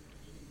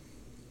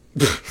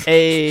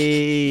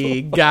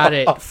 Hey, got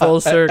it. Full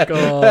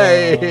circle.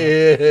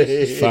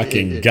 Hey.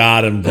 Fucking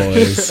got him,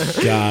 boys.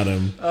 Got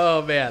him.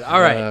 Oh, man. All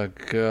right. Oh,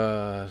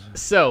 God.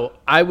 So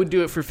I would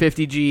do it for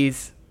 50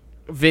 G's.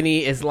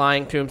 Vinny is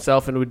lying to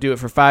himself and would do it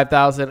for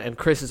 5,000. And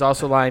Chris is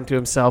also lying to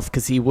himself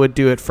because he would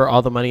do it for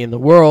all the money in the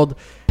world.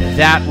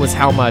 That was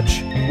how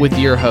much with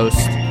your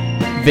host,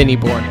 Vinny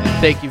Bourne.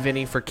 Thank you,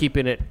 Vinny, for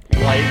keeping it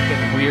light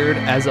and weird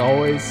as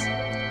always.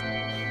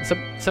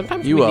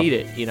 Sometimes we need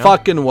it, you know.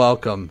 Fucking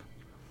welcome.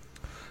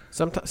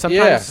 Sometimes,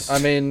 yeah. I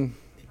mean,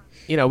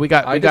 you know, we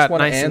got just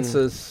want nice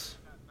answers.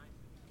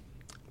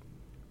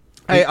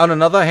 Hey, on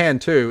another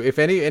hand, too, if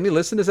any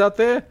listeners out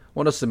there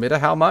want to submit a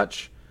how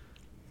much,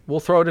 we'll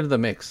throw it into the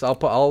mix.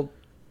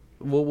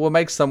 We'll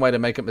make some way to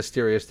make it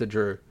mysterious to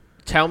Drew.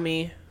 Tell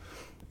me,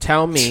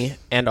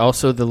 and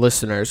also the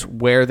listeners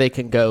where they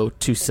can go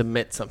to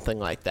submit something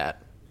like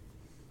that.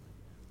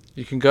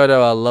 You can go to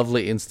our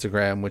lovely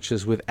Instagram, which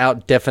is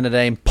Without Definite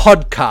Aim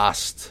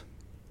Podcast.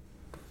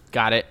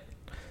 Got it.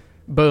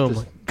 Boom.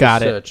 Just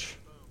Got it. search.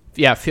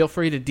 Yeah, feel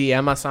free to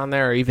DM us on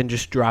there, or even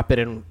just drop it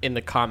in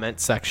the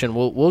comments section.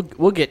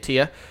 We'll get to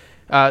you.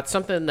 It's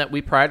something that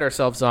we pride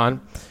ourselves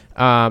on.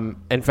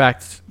 In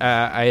fact,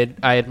 I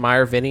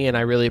admire Vinny, and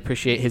I really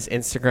appreciate his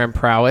Instagram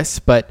prowess.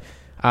 But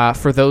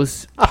for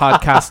those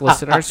podcast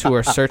listeners who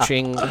are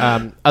searching,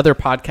 other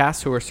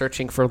podcasts who are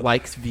searching for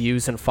likes,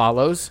 views, and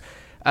follows,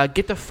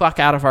 get the fuck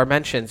out of our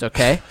mentions,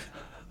 okay?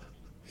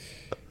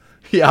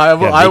 Yeah, I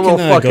will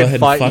fucking go ahead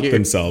fight and fuck you.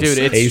 themselves. Dude,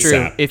 it's ASAP.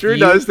 true. If Drew you,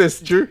 knows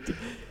this. Drew.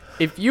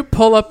 If you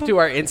pull up to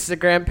our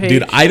Instagram page...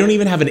 Dude, I don't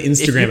even have an if you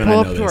Instagram and I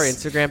pull know up to our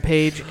this. Instagram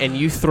page and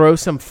you throw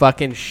some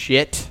fucking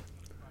shit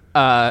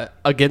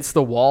against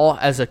the wall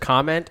as a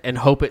comment and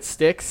hope it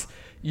sticks,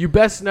 you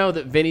best know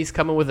that Vinny's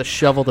coming with a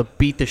shovel to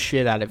beat the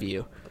shit out of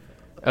you.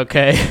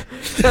 Okay?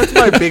 That's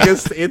my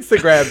biggest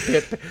Instagram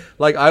tip.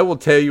 Like, I will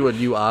tell you a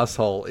new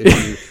asshole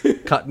if you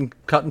cut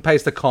and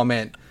paste a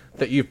comment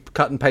that you've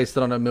cut and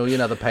pasted on a million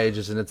other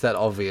pages, and it's that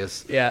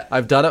obvious. Yeah.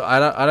 I've done it.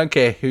 I don't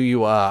care who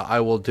you are. I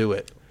will do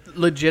it.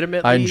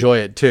 Legitimately. I enjoy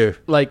it too.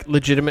 Like,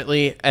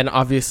 legitimately, and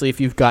obviously, if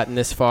you've gotten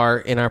this far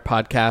in our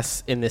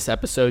podcast, in this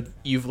episode,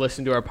 you've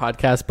listened to our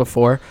podcast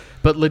before,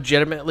 but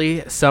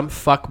legitimately, some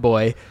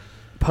fuckboy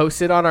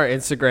posted on our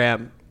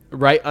Instagram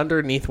right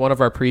underneath one of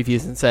our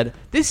previews and said,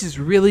 "This is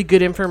really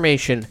good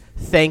information.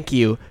 Thank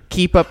you.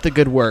 Keep up the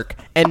good work."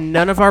 And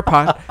none of our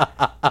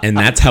And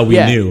that's how we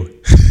Yeah. knew.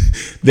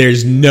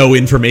 There's no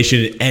information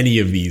in any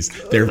of these.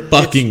 They're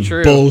fucking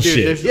True. bullshit.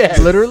 Dude, there's Yes.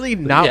 literally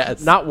not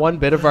Yes. not one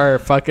bit of our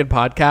fucking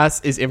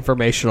podcast is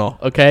informational,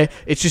 okay?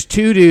 It's just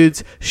two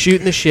dudes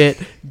shooting the shit,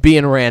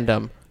 being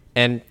random.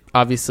 And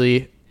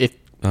obviously if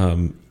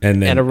and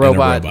a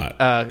robot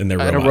and their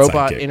and a robot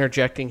robot sidekick.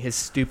 interjecting his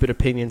stupid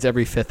opinions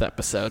every fifth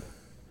episode.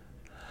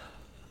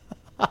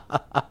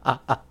 I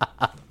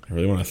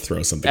really want to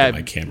throw something at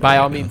my camera. By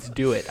right all now. means,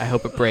 do it. I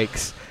hope it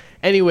breaks.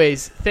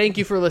 Anyways, thank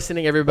you for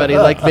listening, everybody.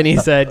 Like Vinny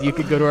said, you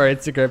can go to our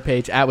Instagram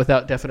page at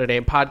Without Definite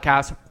Aim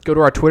Podcast. Go to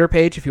our Twitter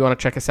page if you want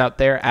to check us out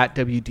there at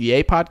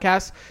WDA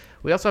Podcast.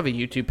 We also have a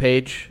YouTube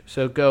page,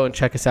 so go and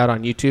check us out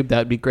on YouTube. That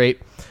would be great.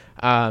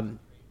 And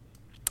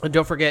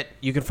don't forget,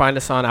 you can find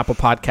us on Apple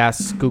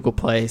Podcasts, Google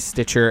Play,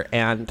 Stitcher,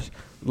 and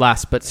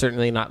last but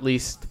certainly not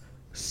least,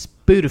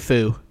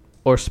 Spotify,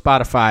 or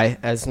Spotify,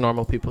 as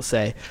normal people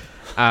say.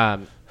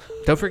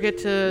 Don't forget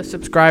to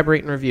subscribe,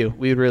 rate, and review.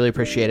 We would really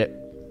appreciate it.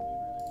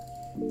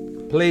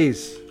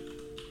 Please.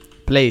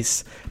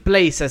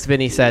 Place, as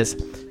Vinny says.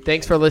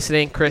 Thanks for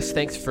listening. Chris,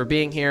 thanks for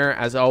being here.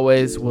 As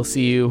always, we'll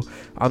see you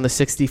on the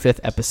 65th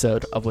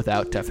episode of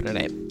Without Definite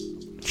Aim.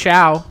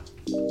 Ciao.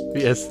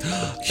 Yes.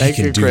 Thank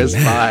can you, do Chris.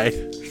 that.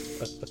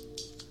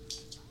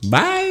 Bye.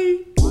 Bye.